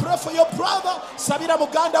 pray for your brother. Sabira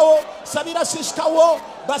muganda wo, sabira sister wo,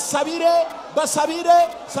 basabire,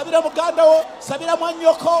 sabira muganda wo, sabira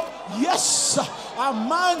mwanyoko. Yes,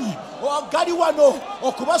 amanyi ogali wano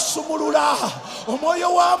okubasumulula.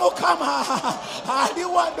 Omwoyo wa Mukama ali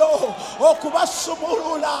wano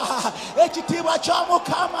okubasumulula. Ekitiibwa kya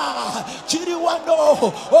Mukama kiri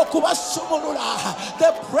wano okubasumulula.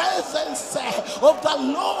 The presence of the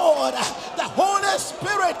Lord, the Holy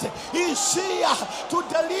Spirit is here to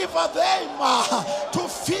deliver them, to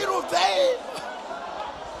fill them.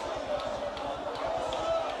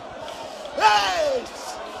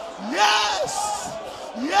 Yes, yes,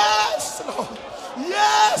 yes, Lord,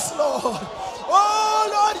 yes, Lord. Oh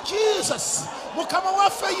Lord Jesus, mukama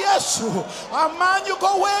waffe Yesu, amanyi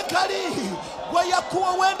go wegali gwe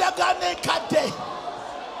yakuwa wenda ganekadde.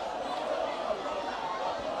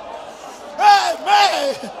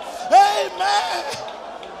 Amen, amen.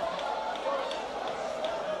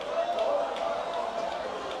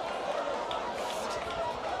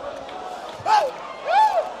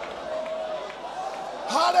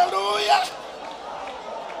 Hallelujah.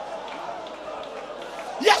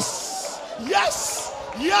 Yes, yes,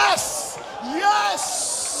 yes,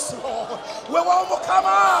 yes, Lord. We want to come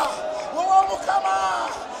out. We want to come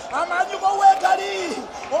out. Amanyu go wegali,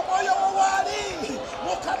 omoyo wali,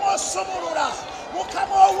 mukama osumulula,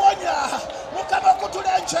 mukama owonya, mukama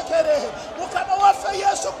kutulenchekere, mukama waffe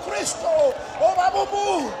Yesu Kristo,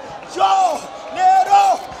 obabubu, jo,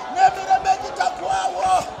 lero, nemirembe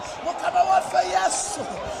gitakwawo, mukama waffe Yesu,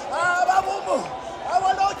 ababubu.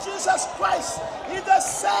 Our Lord Jesus Christ is the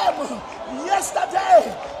same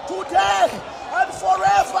yesterday, today, and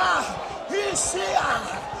forever. He's here.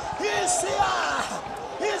 He's here.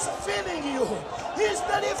 He's filling you. He's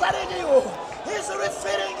delivering you. He's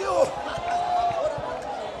refilling you.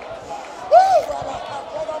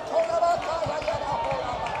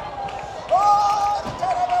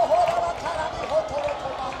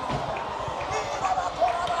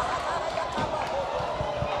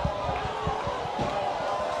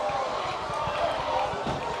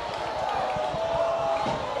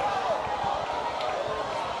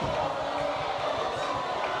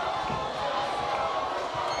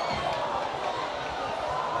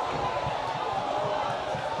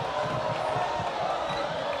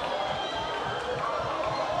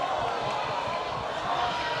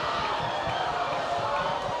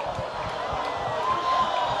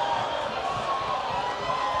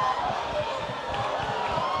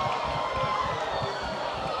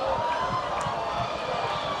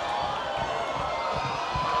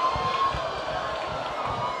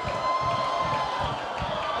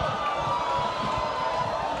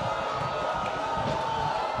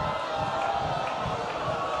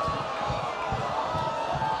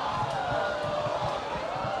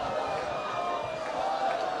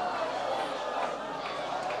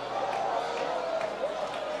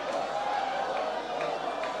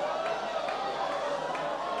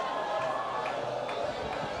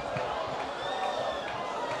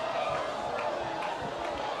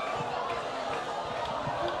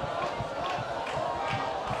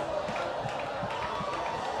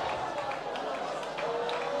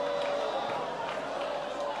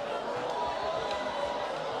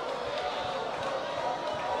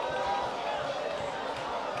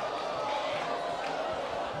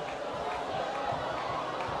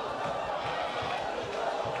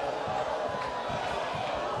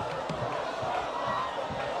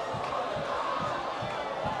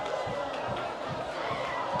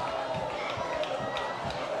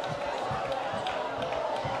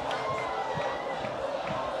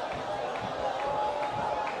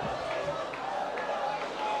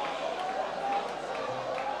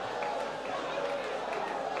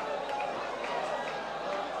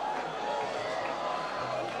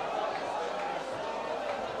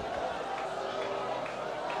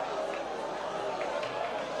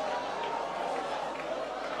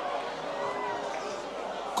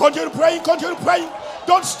 Continue praying, continue praying.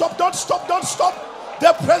 Don't stop, don't stop, don't stop.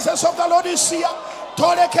 The presence of the Lord is here.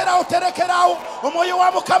 Tolekerao, terekerao. Omoyo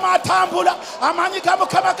wa mukama atambula. Amanyi ga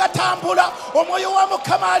mukama gatambula. Omoyo wa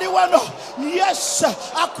mukama ali wano. Yes,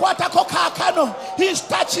 akwata ko kakano. He's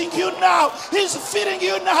touching you now. He's feeding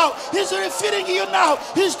you now. He's refilling you now.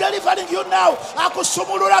 He's delivering you now.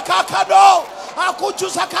 Akusumulula kakano.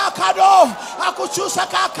 Akuchusa kakano. Akuchusa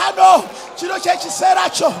kakano. Chino chekiseera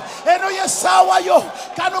kyo. Eno yesawa yo.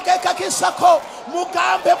 Kano kekakisako.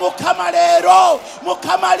 Mugambe mukama lero.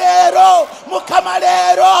 Mukama lero. Mukama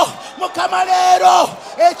lero. Mukama lero.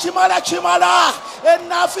 Echimala chimala.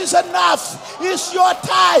 Enough is enough. It's your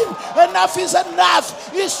time. Enough is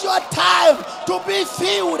enough. It's your time to be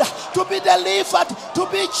filled, to be delivered, to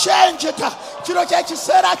be changed. Kino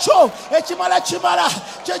kyekiseera kyo ekimala kimala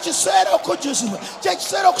kyekiseera okujjuzibwa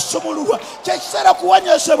kyekiseera okusumululwa kyekiseera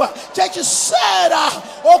okuwonyezebwa kyekiseera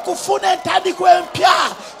okufuna entandikwa empya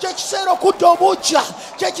kyekiseera okudda obujja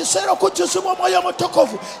kyekiseera okujjuzibwa omwoyo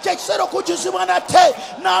omutukuvu kyekiseera okujjuzibwa nate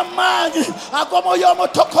n'amaanyi ag'omwoyo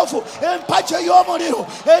omutukuvu empagi ey'omwoyo muliro,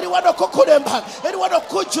 eriwa nokukulemba, eriwa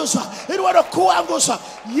nokujuza, eriwa nokuanguza.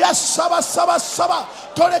 Yes, saba, saba, saba.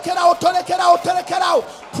 Tolekera, tolekera, tolekera.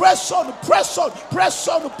 Press on, press on, press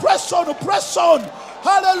on, press on, press on.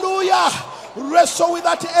 Hallelujah. Wrestle with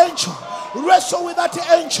that angel. Wrestle with that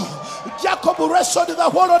angel. Jacob wrestled the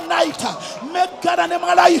whole night. Megana ne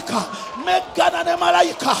malaika. Megana ne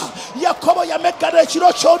malaika. Yakobo ya megana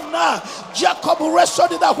chirochona. Jacob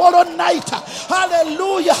wrestled the whole night.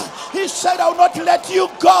 Hallelujah. He said, I will not let you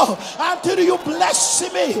go until you bless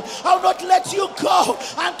me. I will not let you go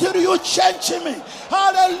until you change me.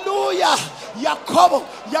 Hallelujah. Yakobo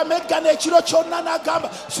yamegana ekiro kyonna n'agamba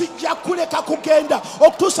sijja kuleka kugenda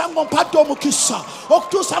okutuusa ng'ompadde omukisa,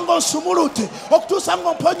 okutuusa ng'onsumuludde, okutuusa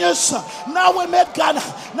ng'omponyesa. Naawe megana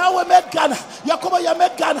Yakobo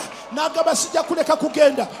yamegana n'agamba sijja kuleka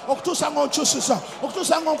kugenda okutuusa ng'onkyusiza,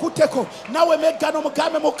 okutuusa ng'onkutteko. Naawe megana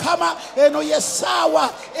omugambe Mukama, eno yessaawa,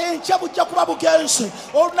 enkya bujja kuba bugenze,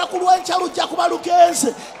 olunaku lw'enkya lujja kuba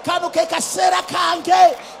lugenze. Kano ke kaseera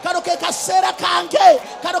kange, kano ke kaseera kange,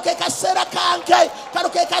 kano ke kaseera kange, kano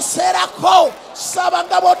ke kaseera ko. Saba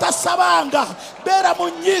nga bw'otasabanga, beera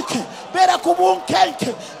munyiike, beera ku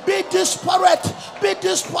bunkenke. Be desperate, be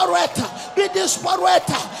desperate, be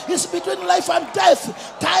desperate. It's between life and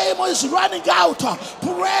death. Time is running out.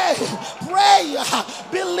 Pray, pray,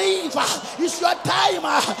 believe. It's your time.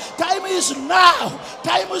 Time is now.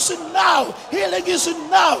 Time is now. Healing is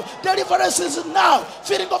now. Deliverance is now.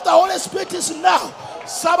 Filling of the Holy Spirit is now.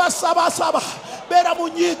 Saba, saba, saba. Bera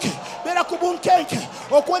munyike, bera kubunkenke,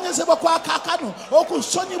 okwenyezebwa kwa kakano,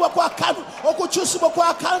 okusonyibwa kwa kano, okukyusibwa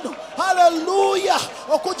kwa kano. Hallelujah.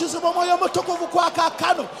 Okujuzibwa mwoyo mutukuvu kwa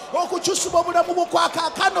kakano, okukyusibwa obulamu kwa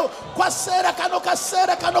kakano, kwa seera kano,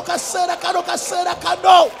 kaseera kano, kaseera kano, kaseera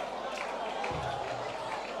kano.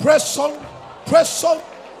 Press on, press on,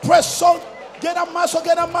 press on. Get a muscle,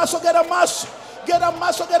 get a muscle, get a muscle, get a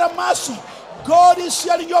muscle, get a muscle. God is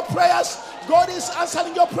hearing your prayers. God is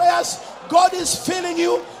answering your prayers. God is filling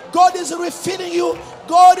you. God is refilling you.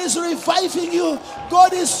 God is reviving you.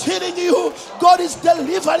 God is healing you. God is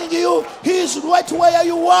delivering you. He is right where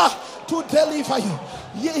you are to deliver you.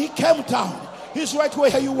 He came down. He's right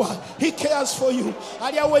where you are. He cares for you.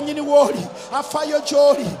 Alia wenyini woli. Afayo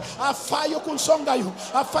joli. Afayo kunsongayo.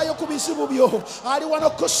 Afayo kubizibu byo. Ali wano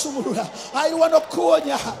kusumulula. Ali wano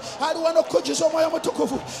kuonya. Ali wano kujizo moyo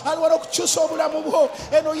mutukuvu. Ali wano kuchuso obulamu bwo.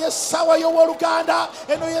 Eno yesawa yo woluganda.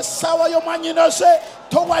 Eno yesawa yo mwanyinose.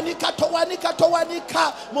 Towanika, towanika,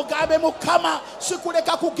 towanika. Mugambe Mukama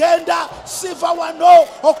sikuleka kugenda. Siva wano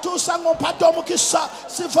okutuusa ng'ompadde omukisa.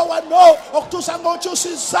 Siva wano okutuusa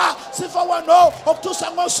ng'onkyusiza. Siva wano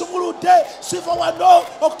okutuusa ng'onsumuludde. Siva wano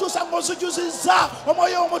okutuusa ng'onzijuziza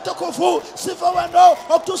omwoyo omutukuvu. Siva wano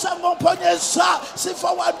okutuusa ng'omponyeza.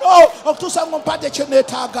 Siva wano okutuusa ng'ompadde kye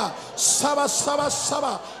neetaaga. Saba, saba,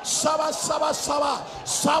 saba. Saba, saba, saba.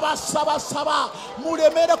 Saba, saba, saba.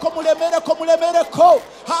 Mulemereko, mulemereko, mulemereko.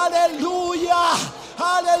 Hallelujah.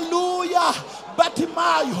 Hallelujah.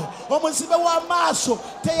 Batimayo omuzibe w'amaaso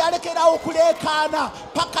teyalekerawo okuleekaana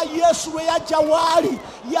paka Yesu lwe yajja waali.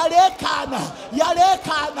 Yaleekaana.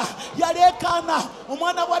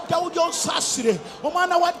 Omwana wa Dawudi onsasire,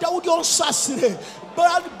 omwana wa Dawudi onsasire.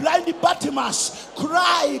 Blind Bartimaeus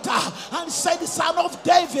cried and said, Son of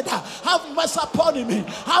David, have mercy upon me,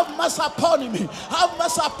 have mercy upon me, have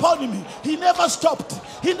mercy upon me. He never stopped.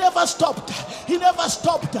 He never stopped. He never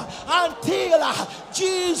stopped until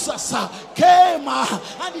Jesus came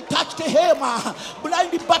and he touched him.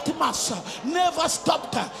 Blind Bartimaeus never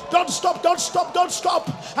stopped. Don't stop, don't stop, don't stop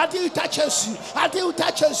until he touches you. Until he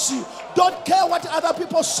touches you. Don't care what other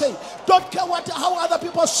people say. Don't care how other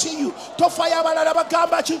people see you. Tofaya balala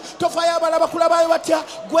bagamba ki, tofaya balala bakulabayo batya,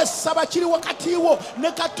 gwe saba kiri wakati wo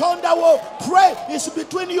ne Katonda wo. Pray. It's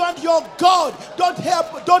between you and your God. Don't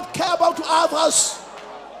care about others.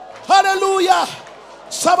 Hallelujah.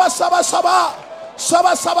 Saba, saba, saba.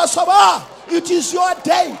 Saba, saba, saba. It is your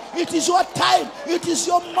day. It is your time. It is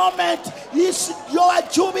your moment. It's your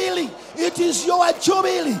jubilee. It is your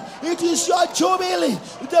jubilee. It is your jubilee.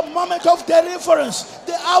 The moment of deliverance.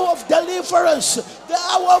 The hour of deliverance. The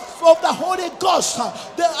hour of the Holy Ghost.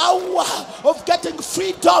 The hour of getting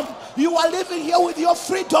freedom. You are living here with your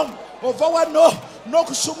freedom.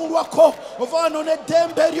 N'okusumulwako ova wano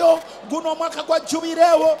n'eddembe lyo guno omwaka gwa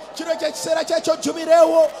jubireewo kino kyekiseera kyekyo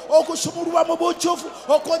jubireewo okusumulwa mu bujjuvu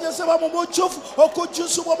okwonyezebwa mu bujjuvu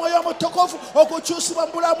okujjuzibwa omwoyo omutukuvu okukyusibwa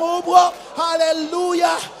mu bulamu bwo.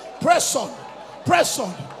 Hallelujah. Press on, press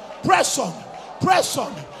on, press on, press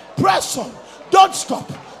on, press on. Don't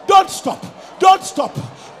stop, don't stop, don't stop,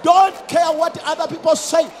 Don't care what other people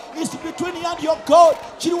say. It's between you and your God.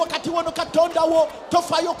 Chiri wakati wano katonda wo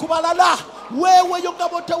tofayo kubalala. Wewe yo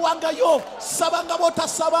ngabote wanga yo sabanga bota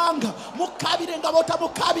sabanga mukabire ngabota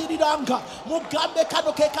mukabiriranga mugambe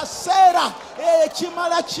kano ke kasera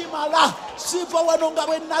chimala siva wano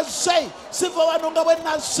ngabe naze siva wano ngabe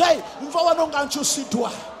naze mva wano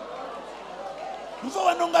nganchusidwa mva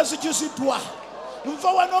wano ngazijusidwa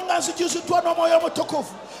mva wano ngazijusidwa no moyo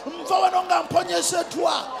mutukufu mva wano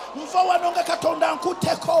ngamponyesedwa mva wano katonda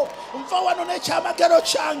nkuteko mva wano ne chamagero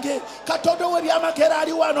change katonda we byamagero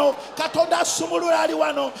ali wano katonda asumulula ali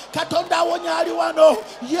wano katonda awonya ali wano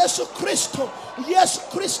Yesu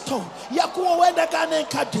Kristo yakuwa wenda gane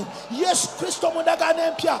nkade Yesu Kristo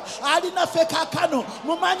mundagane mpya ali na feka kano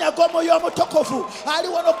mumanya gomo yo mutokofu ali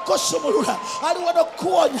wano kusumulula ali wano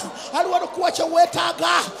kuonya ali wano kuwache wetaga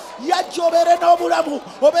yajobere na obulamu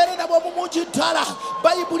obere na bomu mujitala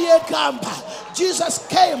Bible egamba Jesus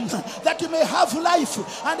came that you may have life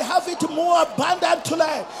and have it more abundantly.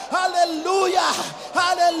 Hallelujah.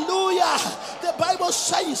 Hallelujah. The Bible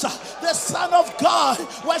says the Son of God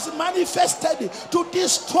was manifested to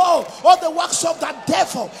destroy all the works of the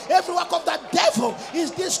devil. Every work of the devil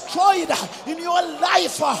is destroyed in your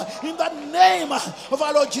life in the name of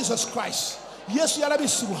our Lord Jesus Christ. Yes,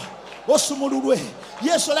 yarabiswa. Osumululwe.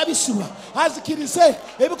 Yes, yarabiswa. Azikirize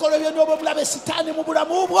ebikolo by'obo mulabe sitani mu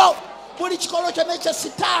bulamu bwo. Buli chikolo cha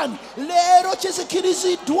sitani lero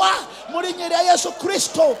chizikirizidwa muri nyeri ya Yesu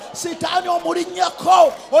Kristo sitani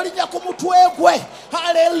omulinyako olinyako mutwegwe.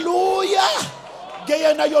 Haleluya.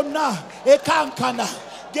 Geyena yonna ekankana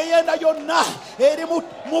geyena yonna eri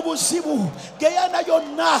mu buzibu geyena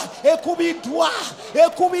yonna ekubidwa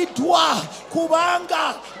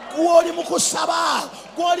kubanga gwoli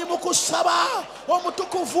mukusaba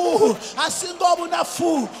omutukuvu asinga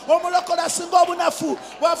obunafu omulokole asinga obunafu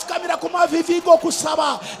wafukamira ku mavivigo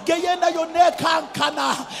okusaba geyena yonna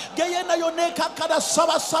kankana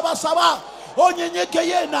saba onyenye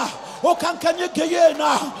geyena okankanye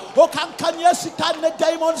geyena okankanye sitani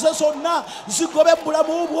demons zonna zigobe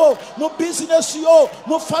mulamu bwo mu business yo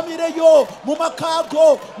mu family yo mu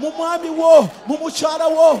makago mu mwami wo mu mukyala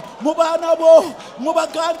wo mu baana bo mu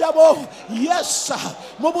baganda bo yes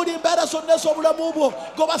mu buli mbeera zonna ez'obulamu bwo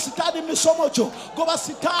goba sitani misomo gyo goba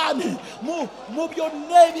sitani mu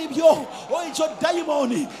byonna ebibyo ezo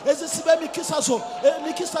daimoni ezisiba emikisa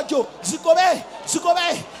gyo zigobe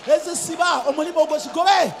ezisiba omulimo gwo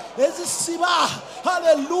zigobe ezisiba.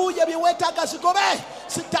 Hallelujah. Biwetaga zigobe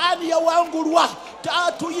sitani yawangulwa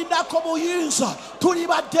tatuyinako buyinza tuli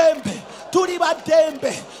badembe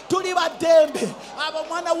abo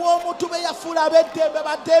mwana w'omuntu be yafula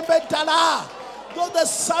badembe ddala. Though the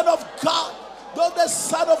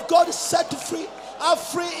Son of God set free are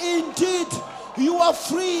free indeed. You are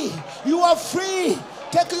free.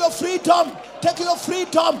 Take your freedom.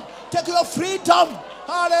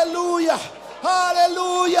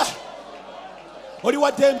 Hallelujah. Oli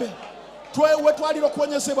wadembe wetwalira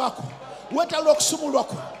okuwonyezebwako wetwalira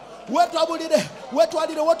okusumulwako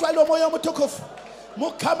wetwalire omwoyo omutukufu.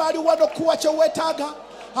 Mukama ali wano kuwa kye weetaaga,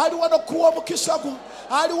 ali wano kuwa omukisa gwo,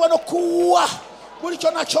 ali wano kuwa buli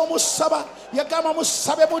kyonna ky'omusaba. Yagamba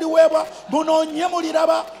musabe muliweebwa, munoonye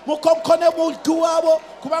muliraba, mukonkone muggibwabo,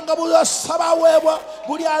 kubanga buli asaba aweebwa,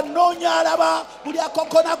 buli anoonya alaba, buli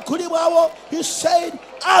akonkona aggulibwawo. He said,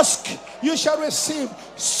 ask, you shall receive.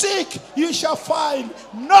 Seek, you shall find.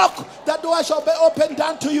 Knock, the door shall be opened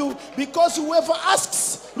unto you. Because whoever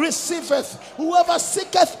asks, receiveth. Whoever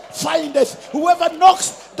seeketh, findeth. Whoever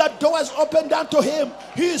knocks, the door is opened unto him.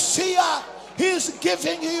 He is here. He is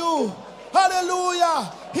giving you.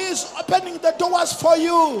 Hallelujah. He's opening the doors for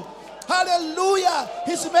you. Hallelujah.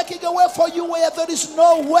 He's making a way for you where there is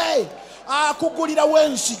no way. Akugulira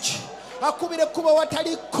wenziki. Akubire kuba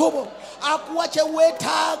watali kubo. Akuwa kye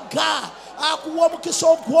weetaaga. Akuwa omukisa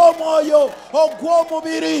ogw'omwoyo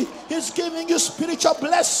ogw'omubiri. He's giving you spiritual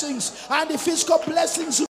blessings and physical blessings.